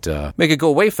make it go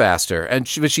away faster. And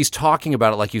she's talking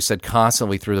about it, like you said,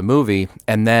 constantly through the movie.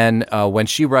 And then when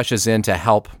she rushes in to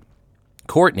help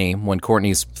Courtney, when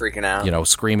Courtney's freaking out,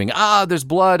 screaming, there's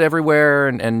blood everywhere,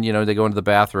 and they go into the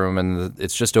bathroom and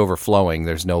it's just overflowing.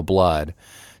 There's no blood.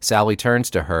 Sally turns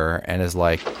to her and is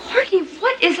like, Courtney,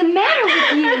 what is the matter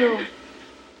with you?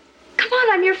 Come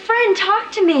on, I'm your friend.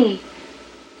 Talk to me.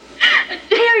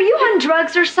 Hey, are you on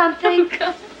drugs or something? Oh,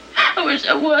 God. I wish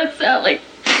I was, Sally.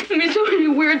 I mean, so many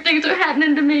weird things are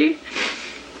happening to me.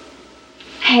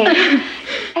 Hey,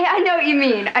 I know what you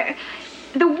mean.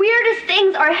 The weirdest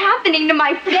things are happening to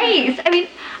my face. I mean,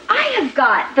 I have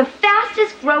got the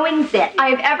fastest growing zit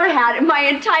I've ever had in my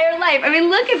entire life. I mean,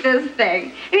 look at this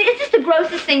thing. I mean, is this the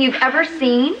grossest thing you've ever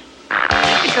seen?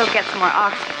 I should go get some more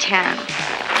Oxy-10.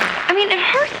 I mean, it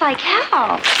hurts like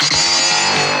hell.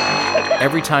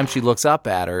 Every time she looks up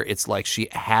at her, it's like she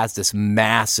has this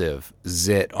massive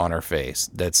zit on her face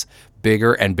that's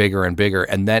bigger and bigger and bigger,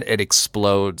 and then it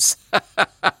explodes.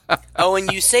 Oh,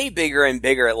 and you say bigger and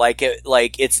bigger, like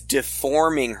it's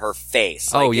deforming her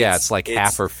face. Like it's like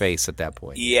half her face at that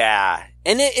point. Yeah,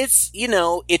 and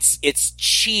it's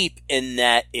cheap in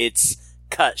that it's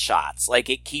cut shots. Like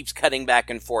it keeps cutting back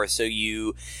and forth, so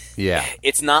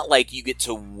it's not like you get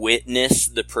to witness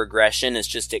the progression. It's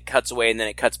just it cuts away and then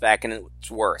it cuts back and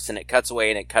it's worse, and it cuts away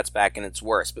and it cuts back and it's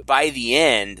worse. But by the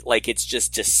end, like it's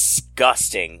just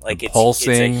disgusting. Like it's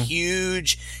a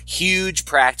huge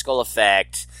practical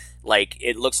effect. Like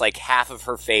it looks like half of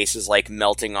her face is like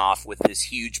melting off with this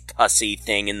huge pussy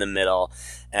thing in the middle,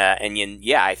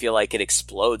 I feel like it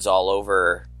explodes all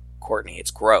over Courtney.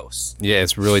 It's gross. Yeah,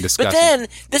 it's really disgusting. But then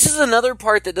this is another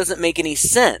part that doesn't make any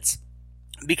sense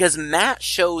because Matt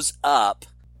shows up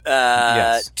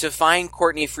to find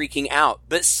Courtney freaking out,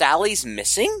 but Sally's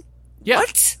missing. Yeah.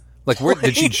 What? Like,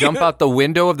 did she jump out the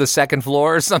window of the second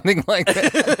floor or something like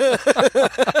that?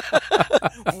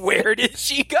 Where did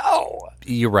she go?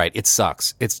 You're right. It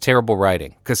sucks. It's terrible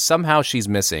writing because somehow she's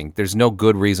missing. There's no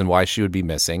good reason why she would be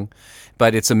missing,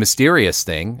 but it's a mysterious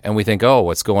thing. And we think, oh,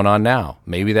 what's going on now?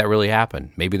 Maybe that really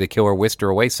happened. Maybe the killer whisked her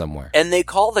away somewhere. And they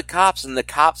call the cops, and the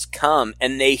cops come,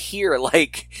 and they hear,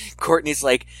 like, Courtney's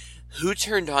like, who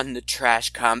turned on the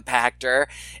trash compactor?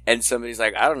 And somebody's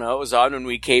like, I don't know, it was on when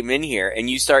we came in here. And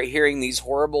you start hearing these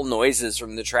horrible noises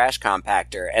from the trash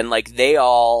compactor. And, like, they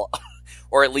all,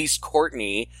 or at least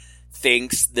Courtney,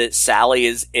 thinks that Sally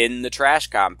is in the trash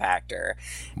compactor.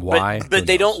 Why? But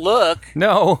they don't look.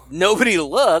 No. Nobody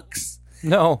looks.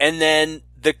 No. And then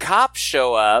the cops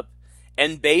show up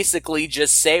and basically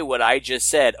just say what I just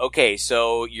said. Okay,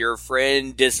 so your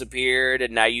friend disappeared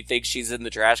and now you think she's in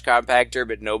the trash compactor,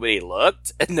 but nobody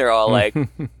looked? And they're all like,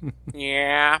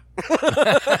 yeah.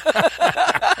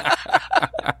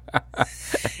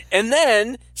 And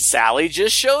then Sally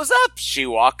just shows up. She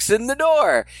walks in the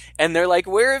door. And they're like,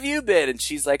 where have you been? And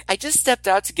she's like, I just stepped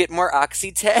out to get more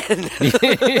Oxy-10.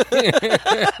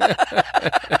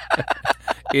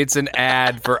 It's an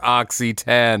ad for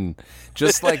Oxy-10.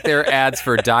 Just like there are ads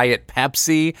for Diet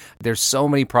Pepsi. There's so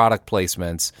many product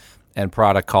placements and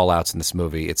product call-outs in this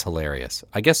movie. It's hilarious.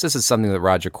 I guess this is something that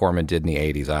Roger Corman did in the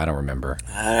 80s. I don't remember.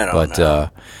 I don't know.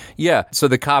 Yeah, so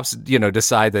the cops,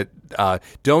 decide that,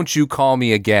 don't you call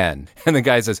me again. And the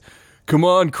guy says, come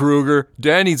on, Kruger.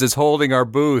 Denny's is holding our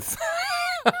booth.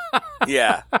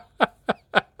 Yeah.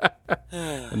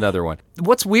 Another one.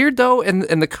 What's weird, though,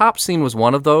 and the cop scene was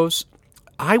one of those,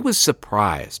 I was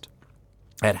surprised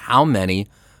at how many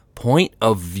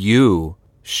point-of-view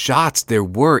shots there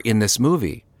were in this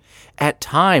movie. At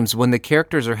times, when the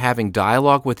characters are having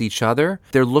dialogue with each other,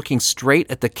 they're looking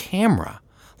straight at the camera,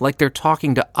 like they're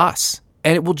talking to us.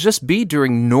 And it will just be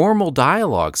during normal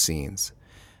dialogue scenes.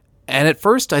 And at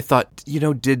first I thought,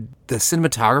 did the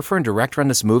cinematographer and director on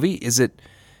this movie, is it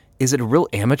a real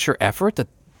amateur effort that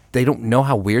they don't know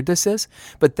how weird this is?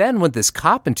 But then with this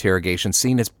cop interrogation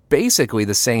scene, it's basically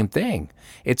the same thing.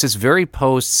 It's this very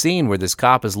posed scene where this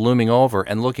cop is looming over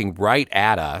and looking right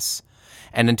at us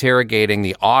and interrogating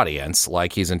the audience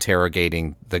like he's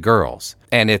interrogating the girls.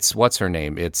 And it's, what's her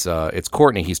name? It's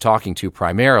Courtney he's talking to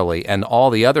primarily, and all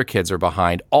the other kids are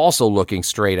behind also looking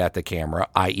straight at the camera,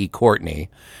 i.e. Courtney,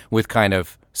 with kind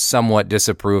of somewhat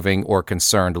disapproving or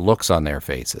concerned looks on their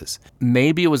faces.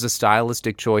 Maybe it was a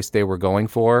stylistic choice they were going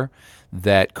for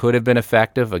that could have been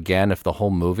effective, again, if the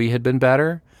whole movie had been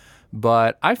better.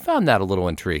 But I found that a little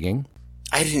intriguing.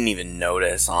 I didn't even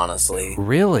notice, honestly.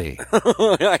 Really?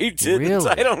 I didn't. Really?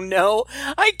 I don't know.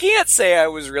 I can't say I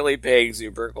was really paying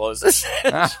super close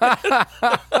attention.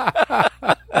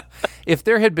 If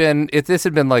this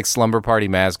had been like Slumber Party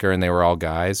Massacre and they were all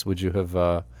guys, would you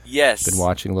have yes. been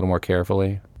watching a little more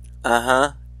carefully?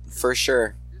 Uh-huh. For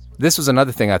sure. This was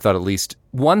another thing I thought, at least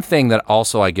one thing that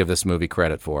also I give this movie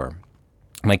credit for,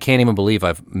 and I can't even believe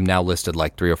I've now listed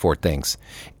like 3 or 4 things,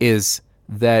 is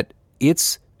that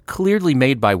it's clearly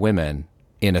made by women,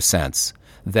 in a sense,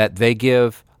 that they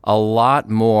give a lot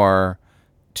more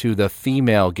to the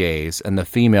female gaze and the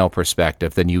female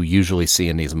perspective than you usually see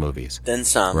in these movies. Then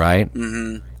some. Right?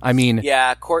 Mm-hmm. I mean...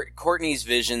 Yeah, Courtney's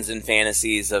visions and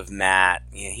fantasies of Matt.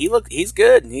 Yeah, he's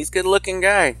good. He's a good-looking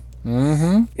guy.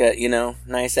 Mm-hmm. Got,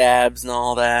 nice abs and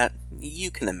all that.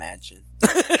 You can imagine.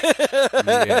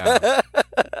 Yeah.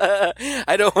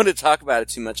 I don't want to talk about it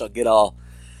too much. I'll get all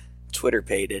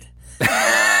Twitter-pated.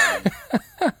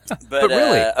 But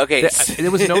really, okay,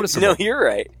 it was noticeable. No, you're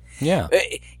right. Yeah.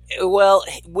 Well,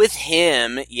 with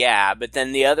him, yeah, but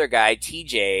then the other guy,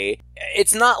 TJ,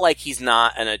 it's not like he's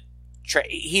not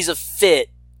he's a fit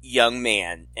young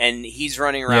man, and he's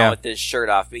running around with his shirt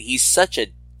off, but he's such a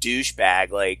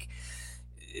douchebag. Like,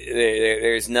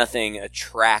 there's nothing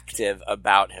attractive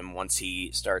about him once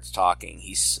he starts talking.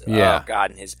 Oh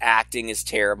God, and his acting is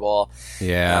terrible.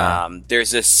 Yeah.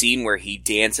 There's a scene where he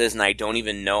dances, and I don't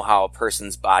even know how a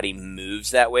person's body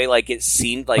moves that way. Like, it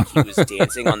seemed like he was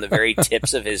dancing on the very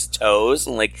tips of his toes,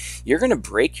 and like, you're gonna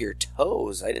break your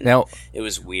toes. I didn't know. It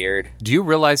was weird. Do you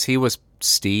realize he was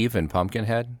Steve in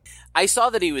Pumpkinhead? I saw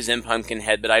that he was in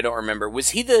Pumpkinhead, but I don't remember.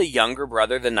 Was he the younger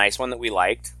brother, the nice one that we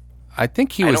liked? I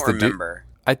think he was. I don't remember.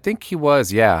 I think he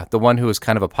was, yeah. The one who was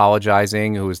kind of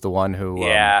apologizing, who was the one who...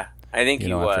 Yeah, I think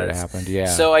he was. After it happened, yeah.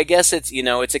 So I guess it's,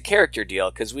 it's a character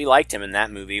deal, because we liked him in that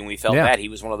movie, and we felt bad. He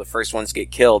was one of the first ones to get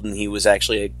killed, and he was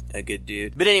actually a good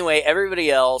dude. But anyway,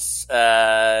 everybody else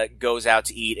goes out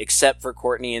to eat, except for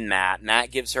Courtney and Matt.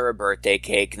 Matt gives her a birthday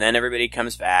cake, and then everybody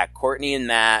comes back. Courtney and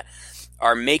Matt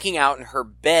are making out in her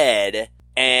bed,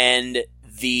 and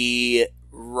the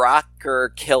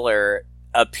rocker killer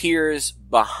appears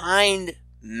behind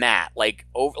Matt. Like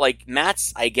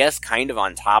Matt's, I guess, kind of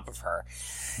on top of her.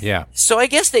 Yeah. So I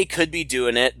guess they could be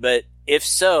doing it, but if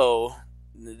so,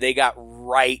 they got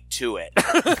right to it.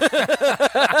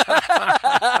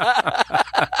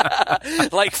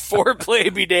 Like,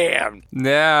 foreplay be damned.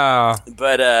 Yeah.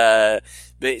 But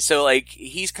so, like,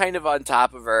 he's kind of on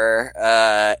top of her,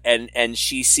 and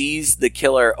she sees the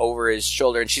killer over his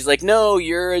shoulder, and she's like, no,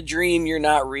 you're a dream, you're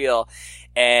not real.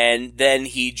 And then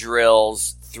he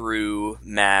drills through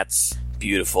Matt's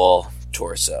beautiful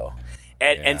torso.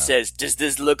 And says, does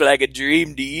this look like a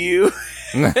dream to you?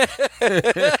 And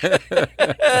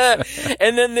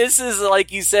then this is,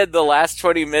 like you said, the last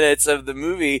 20 minutes of the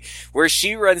movie where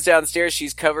she runs downstairs.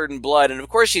 She's covered in blood. And, of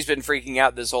course, she's been freaking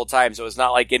out this whole time, so it's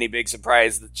not like any big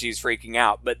surprise that she's freaking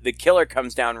out. But the killer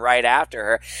comes down right after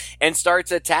her and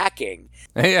starts attacking.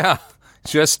 Yeah.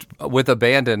 Just with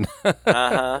abandon.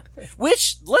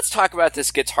 Which, let's talk about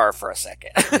this guitar for a second.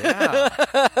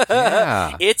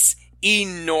 Yeah. It's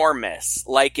enormous.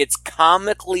 Like, it's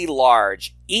comically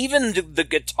large. Even the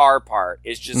guitar part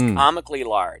is just comically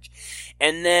large.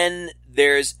 And then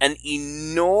there's an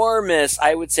enormous,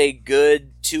 I would say,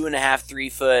 good 2.5, 3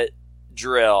 foot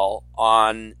drill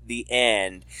on the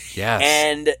end. Yes.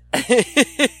 And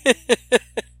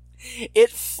it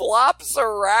flops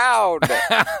around.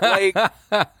 Like,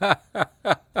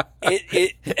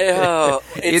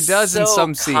 it does so in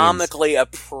some scenes. Comically a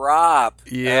prop.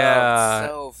 Yeah.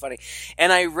 It's so funny.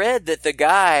 And I read that the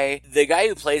guy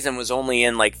who plays him was only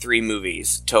in like 3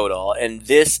 movies total, and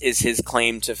this is his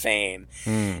claim to fame.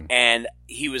 And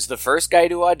he was the first guy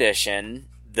to audition.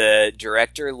 The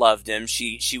director loved him.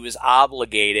 She was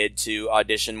obligated to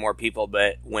audition more people,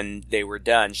 but when they were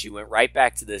done, she went right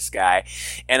back to this guy.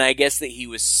 And I guess that he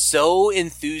was so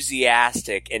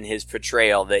enthusiastic in his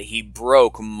portrayal that he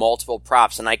broke multiple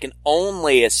props. And I can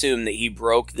only assume that he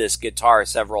broke this guitar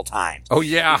several times. Oh,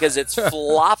 yeah. Because it's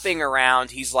flopping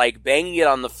around. He's like banging it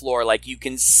on the floor. Like, you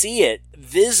can see it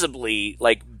visibly,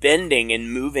 like, bending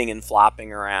and moving and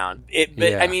flopping around.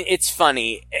 I mean, it's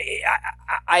funny.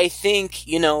 I think,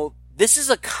 this is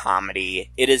a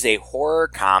comedy. It is a horror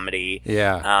comedy.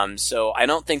 Yeah. So I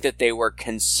don't think that they were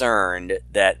concerned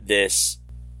that this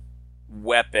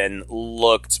weapon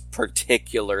looked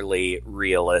particularly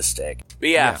realistic. But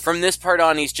yeah, from this part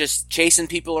on, he's just chasing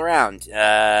people around.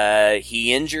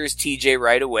 He injures TJ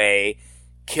right away,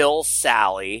 kills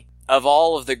Sally. Of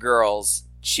all of the girls,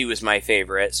 she was my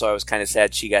favorite, so I was kind of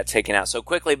sad she got taken out so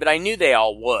quickly, but I knew they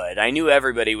all would. I knew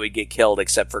everybody would get killed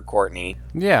except for Courtney.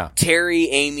 Yeah. Terry,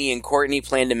 Amy, and Courtney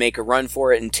plan to make a run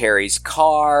for it in Terry's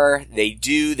car. They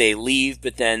do, they leave,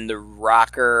 but then the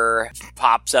rocker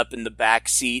pops up in the back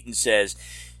seat and says,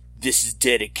 "This is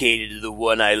dedicated to the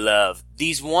one I love."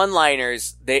 These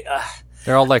one-liners,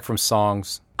 they're all like from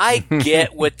songs. I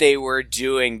get what they were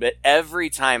doing, but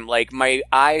every time, like, my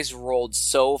eyes rolled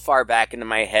so far back into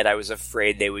my head, I was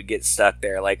afraid they would get stuck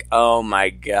there. Like, oh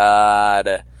my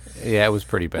God. Yeah, it was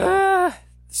pretty bad.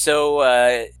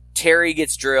 So Terry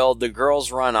gets drilled. The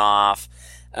girls run off.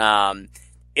 In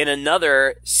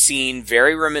another scene,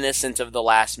 very reminiscent of the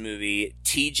last movie,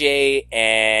 TJ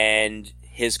and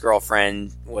his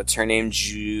girlfriend, what's her name?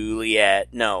 Sheila.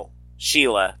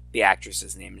 The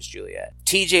actress's name is Juliet.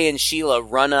 TJ and Sheila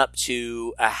run up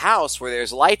to a house where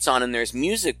there's lights on and there's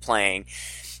music playing,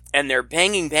 and they're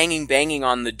banging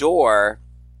on the door,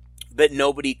 but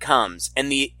nobody comes.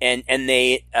 And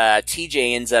TJ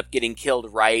ends up getting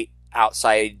killed right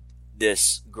outside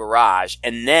this garage.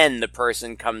 And then the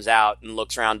person comes out and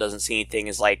looks around, doesn't see anything,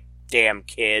 is like, "Damn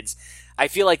kids." I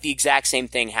feel like the exact same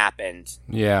thing happened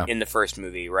in the first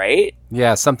movie, right?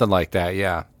 Yeah, something like that,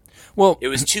 yeah. Well, it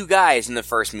was 2 guys in the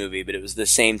first movie, but it was the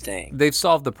same thing. They've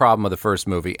solved the problem of the first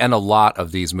movie and a lot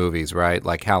of these movies, right?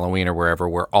 Like Halloween or wherever,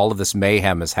 where all of this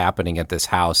mayhem is happening at this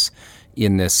house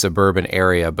in this suburban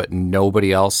area, but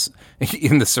nobody else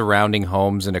in the surrounding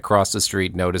homes and across the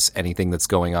street notice anything that's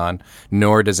going on,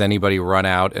 nor does anybody run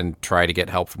out and try to get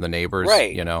help from the neighbors,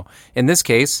 right. In this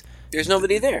case, there's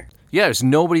nobody there. Yeah, there's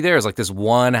nobody there. It's like this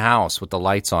one house with the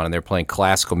lights on, and they're playing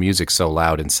classical music so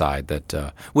loud inside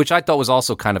that, which I thought was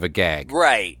also kind of a gag.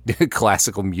 Right.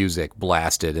 Classical music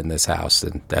blasted in this house,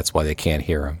 and that's why they can't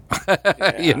hear them.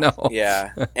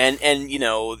 Yeah. And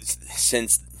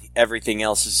since everything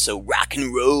else is so rock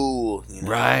and roll,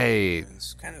 right?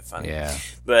 It's kind of funny. Yeah.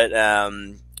 But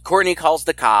Courtney calls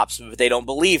the cops, but they don't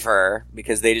believe her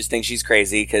because they just think she's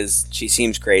crazy because she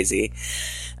seems crazy.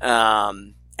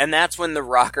 And that's when the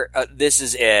rocker, this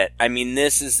is it. I mean,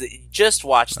 just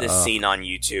watch this scene on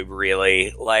YouTube,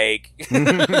 really. Like,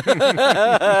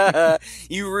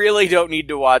 you really don't need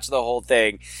to watch the whole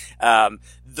thing.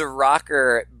 the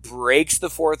rocker breaks the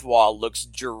fourth wall, looks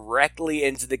directly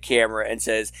into the camera, and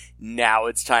says, "Now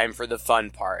it's time for the fun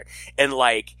part." And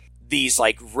like these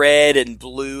like red and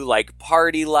blue like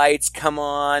party lights come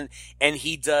on, and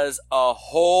he does a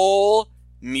whole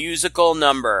musical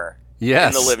number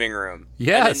in the living room.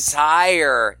 Yes. An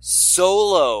entire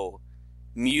solo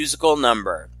musical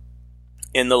number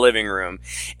in the living room.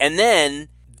 And then,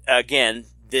 again,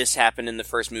 this happened in the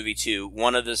first movie too.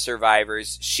 One of the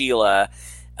survivors, Sheila,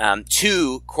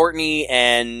 Courtney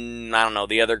and, I don't know,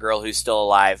 the other girl who's still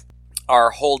alive,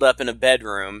 are holed up in a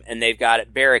bedroom, and they've got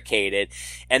it barricaded.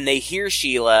 And they hear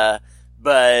Sheila,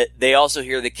 but they also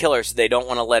hear the killer, so they don't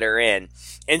want to let her in.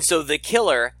 And so the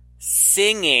killer,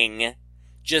 singing,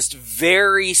 just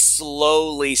very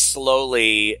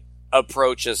slowly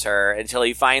approaches her until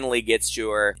he finally gets to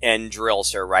her and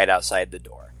drills her right outside the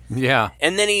door. Yeah.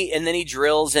 And then he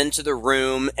drills into the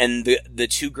room, and the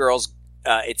two girls,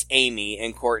 it's Amy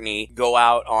and Courtney, go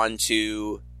out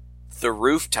onto the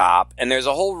rooftop, and there's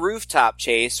a whole rooftop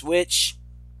chase, which,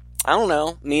 I don't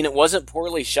know. I mean, it wasn't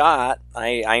poorly shot.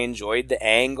 I enjoyed the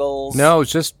angles. No,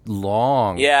 it's just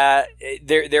long. Yeah,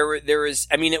 there was,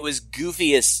 I mean, it was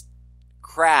goofy as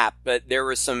crap, but there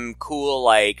were some cool,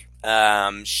 like,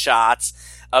 shots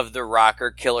of the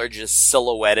rocker killer just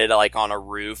silhouetted, like, on a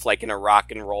roof, like in a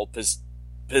rock and roll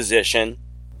position.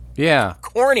 Yeah.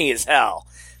 Corny as hell,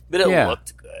 but it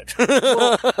looked good.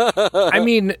 I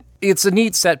mean, it's a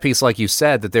neat set piece, like you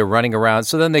said, that they're running around.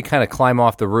 So then they kind of climb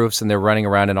off the roofs, and they're running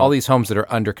around in all these homes that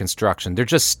are under construction. They're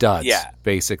just studs,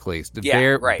 basically. The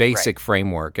basic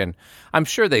framework. And I'm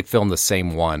sure they filmed the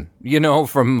same one,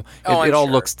 from it all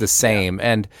looks the same.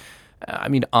 Yeah. And I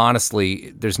mean,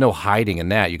 honestly, there's no hiding in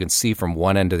that. You can see from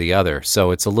one end to the other.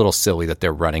 So it's a little silly that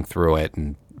they're running through it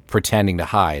and pretending to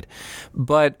hide.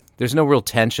 But there's no real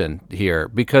tension here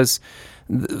because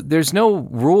there's no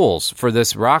rules for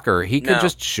this rocker. He can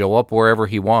just show up wherever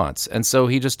he wants. And so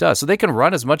he just does. So they can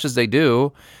run as much as they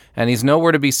do, and he's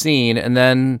nowhere to be seen. And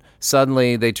then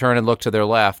suddenly they turn and look to their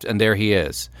left, and there he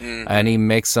is. Mm-hmm. And he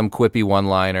makes some quippy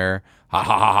one-liner. Ha,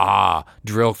 ha, ha, ha,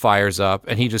 drill fires up,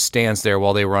 and he just stands there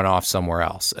while they run off somewhere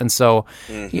else. And so,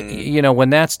 when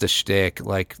that's the shtick,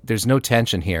 like, there's no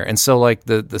tension here. And so, like,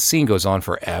 the scene goes on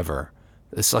forever.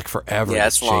 It's like forever,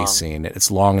 this chase scene.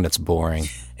 It's long and it's boring.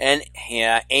 And,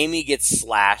 Amy gets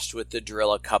slashed with the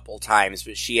drill a couple times,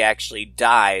 but she actually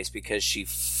dies because she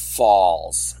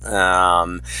falls.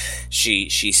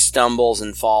 She stumbles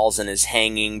and falls and is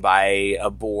hanging by a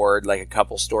board like a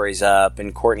couple stories up,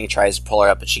 and Courtney tries to pull her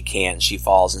up, but she can't. She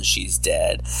falls and she's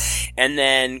dead. And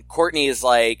then Courtney is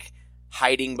like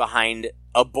hiding behind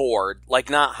a board, like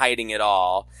not hiding at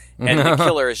all. And the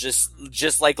killer is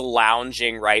just like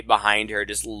lounging right behind her,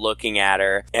 just looking at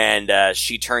her. And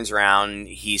she turns around.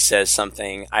 He says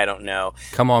something, I don't know.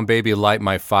 "Come on, baby, light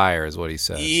my fire," is what he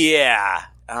says. Yeah.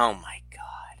 Oh, my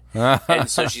God. And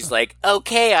so she's like,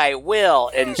 "Okay, I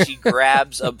will." And she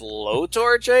grabs a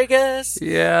blowtorch, I guess.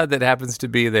 Yeah, that happens to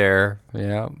be there.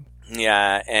 Yeah.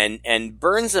 Yeah, and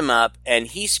burns him up, and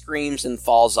he screams and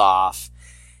falls off.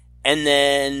 And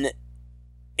then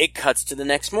it cuts to the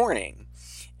next morning.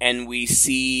 And we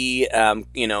see,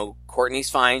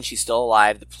 Courtney's fine. She's still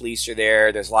alive. The police are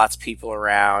there. There's lots of people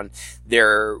around.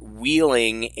 They're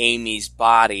wheeling Amy's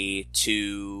body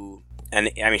to,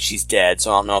 and I mean, she's dead,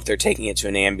 so I don't know if they're taking it to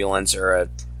an ambulance or a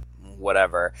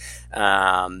whatever.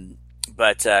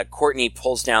 But Courtney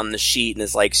pulls down the sheet and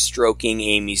is like stroking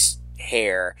Amy's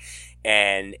hair.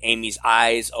 And Amy's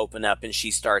eyes open up and she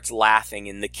starts laughing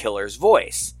in the killer's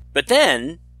voice. But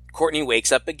then Courtney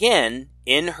wakes up again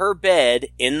in her bed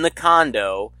in the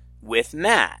condo with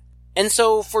Matt. And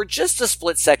so for just a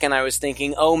split second, I was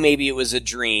thinking, oh, maybe it was a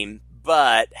dream.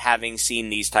 But having seen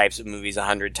these types of movies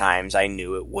 100 times, I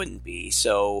knew it wouldn't be.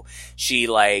 So she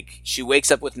wakes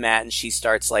up with Matt and she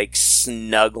starts like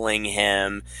snuggling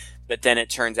him. But then it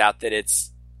turns out that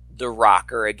it's the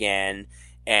rocker again.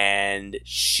 And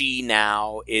she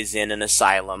now is in an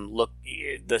asylum. Look,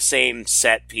 the same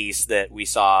set piece that we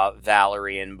saw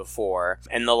Valerie in before.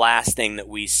 And the last thing that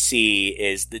we see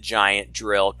is the giant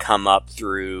drill come up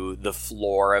through the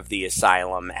floor of the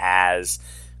asylum as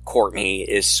Courtney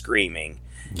is screaming.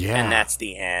 Yeah. And that's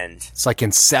the end. It's like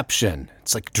Inception.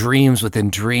 It's like dreams within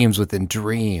dreams within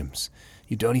dreams.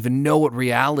 You don't even know what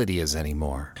reality is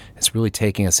anymore. It's really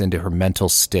taking us into her mental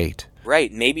state.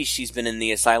 Right. Maybe she's been in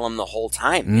the asylum the whole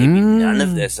time. Maybe none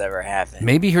of this ever happened.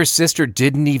 Maybe her sister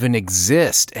didn't even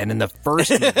exist. And in the first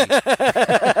movie...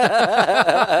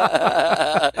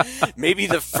 Maybe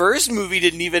the first movie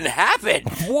didn't even happen.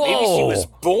 Whoa. Maybe she was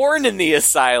born in the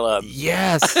asylum.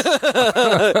 Yes.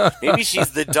 Maybe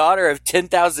she's the daughter of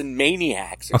 10,000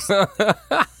 maniacs or something.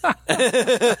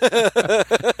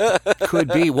 Could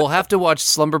be. We'll have to watch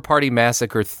Slumber Party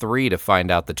Massacre 3 to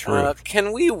find out the truth.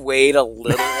 Can we wait a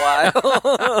little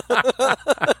while?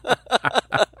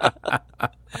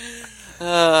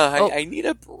 I need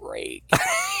a break.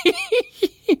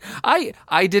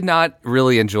 I did not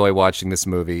really enjoy watching this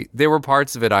movie. There were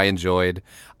parts of it I enjoyed.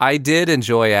 I did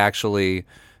enjoy, actually,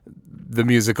 the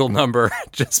musical number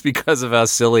just because of how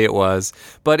silly it was.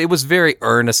 But it was very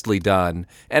earnestly done.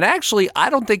 And actually, I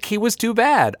don't think he was too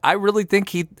bad. I really think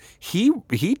he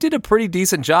did a pretty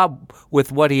decent job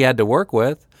with what he had to work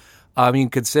with. I mean,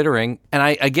 considering, and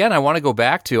I want to go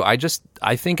back to, I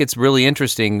think it's really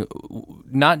interesting,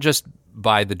 not just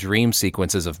by the dream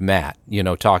sequences of Matt,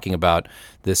 talking about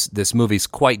this movie's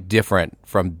quite different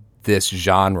from this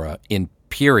genre in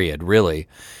period, really,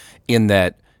 in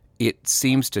that it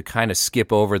seems to kind of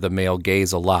skip over the male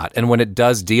gaze a lot. And when it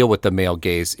does deal with the male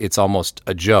gaze, it's almost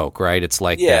a joke, right? It's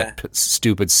like that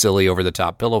stupid, silly,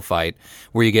 over-the-top pillow fight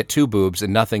where you get two boobs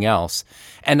and nothing else.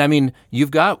 And, I mean, you've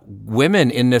got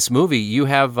women in this movie. You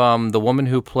have the woman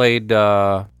who played...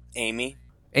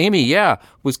 Amy, yeah,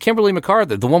 was Kimberly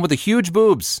McCarthy, the one with the huge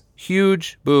boobs.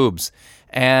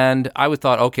 And I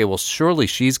thought, okay, well, surely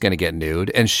she's going to get nude,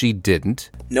 and she didn't.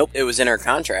 Nope, it was in her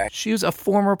contract. She was a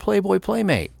former Playboy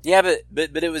playmate. Yeah,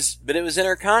 but it was in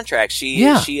her contract. She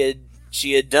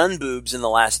had done boobs in the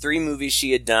last 3 movies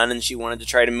she had done, and she wanted to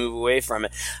try to move away from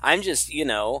it. I'm just,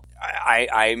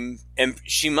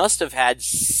 she must have had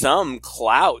some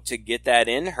clout to get that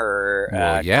in her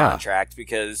contract,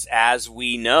 because as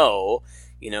we know,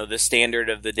 the standard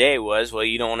of the day was, well,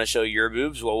 you don't want to show your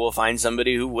boobs, well, we'll find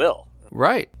somebody who will.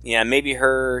 Right. Yeah, maybe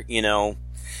her,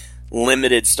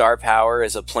 limited star power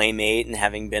as a playmate and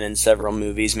having been in several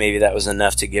movies, maybe that was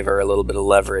enough to give her a little bit of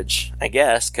leverage, I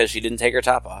guess, because she didn't take her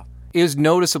top off. It was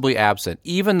noticeably absent.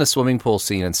 Even the swimming pool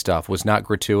scene and stuff was not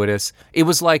gratuitous. It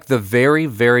was like the very,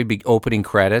 very big opening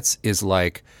credits is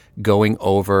like going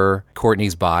over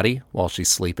Courtney's body while she's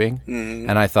sleeping. Mm-hmm.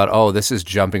 And I thought, oh, this is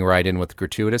jumping right in with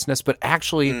gratuitousness. But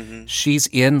actually, she's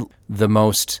in the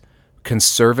most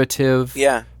conservative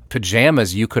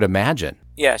pajamas you could imagine.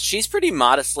 Yeah, she's pretty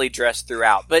modestly dressed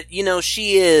throughout. But,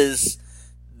 she is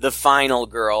the final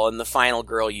girl, and the final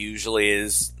girl usually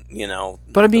is...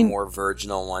 but I mean, the more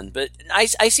virginal one. But I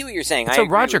see what you're saying. It's a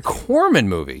Roger Corman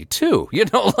movie, too.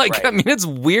 Right. I mean, it's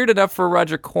weird enough for a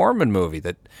Roger Corman movie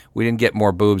that we didn't get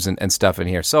more boobs and stuff in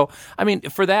here. So, I mean,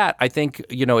 for that, I think,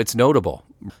 it's notable.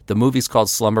 The movie's called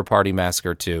Slumber Party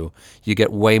Massacre 2. You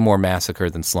get way more massacre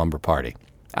than Slumber Party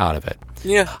out of it.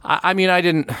 Yeah. I mean,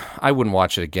 I wouldn't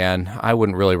watch it again. I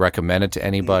wouldn't really recommend it to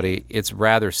anybody. It's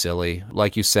rather silly.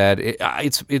 Like you said,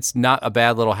 it's not a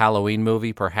bad little Halloween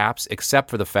movie, perhaps, except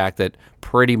for the fact that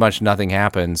pretty much nothing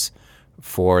happens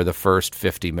for the first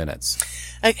 50 minutes.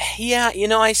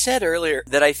 I said earlier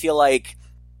that I feel like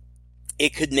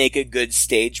it could make a good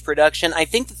stage production. I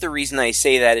think that the reason I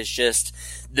say that is just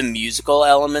the musical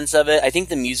elements of it. I think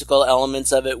the musical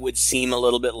elements of it would seem a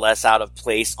little bit less out of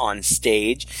place on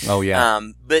stage. Oh yeah.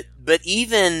 But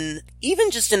even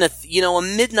just in a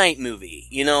midnight movie,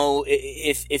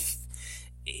 if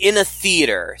in a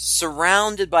theater,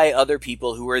 surrounded by other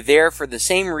people who are there for the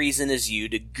same reason as you,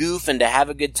 to goof and to have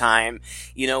a good time,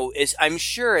 I'm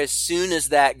sure as soon as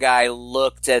that guy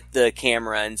looked at the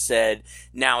camera and said,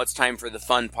 now it's time for the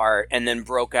fun part, and then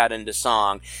broke out into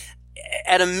song,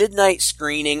 at a midnight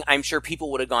screening, I'm sure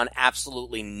people would have gone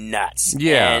absolutely nuts.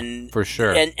 Yeah, for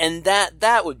sure. And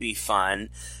that would be fun.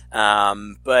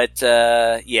 But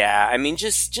I mean,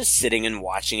 just sitting and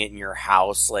watching it in your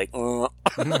house, like,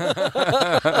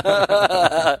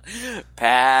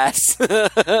 pass.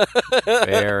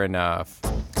 Fair enough.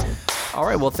 All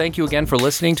right, well, thank you again for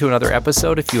listening to another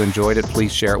episode. If you enjoyed it,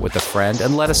 please share it with a friend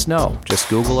and let us know. Just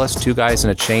Google us, Two Guys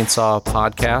and a Chainsaw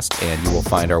Podcast, and you will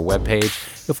find our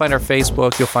webpage. You'll find our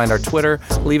Facebook. You'll find our Twitter.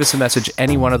 Leave us a message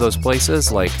any one of those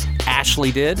places like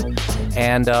Ashley did,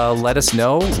 and let us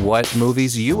know what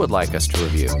movies you would like us to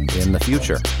review in the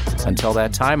future. Until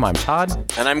that time, I'm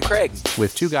Todd. And I'm Craig.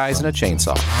 With Two Guys and a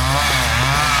Chainsaw.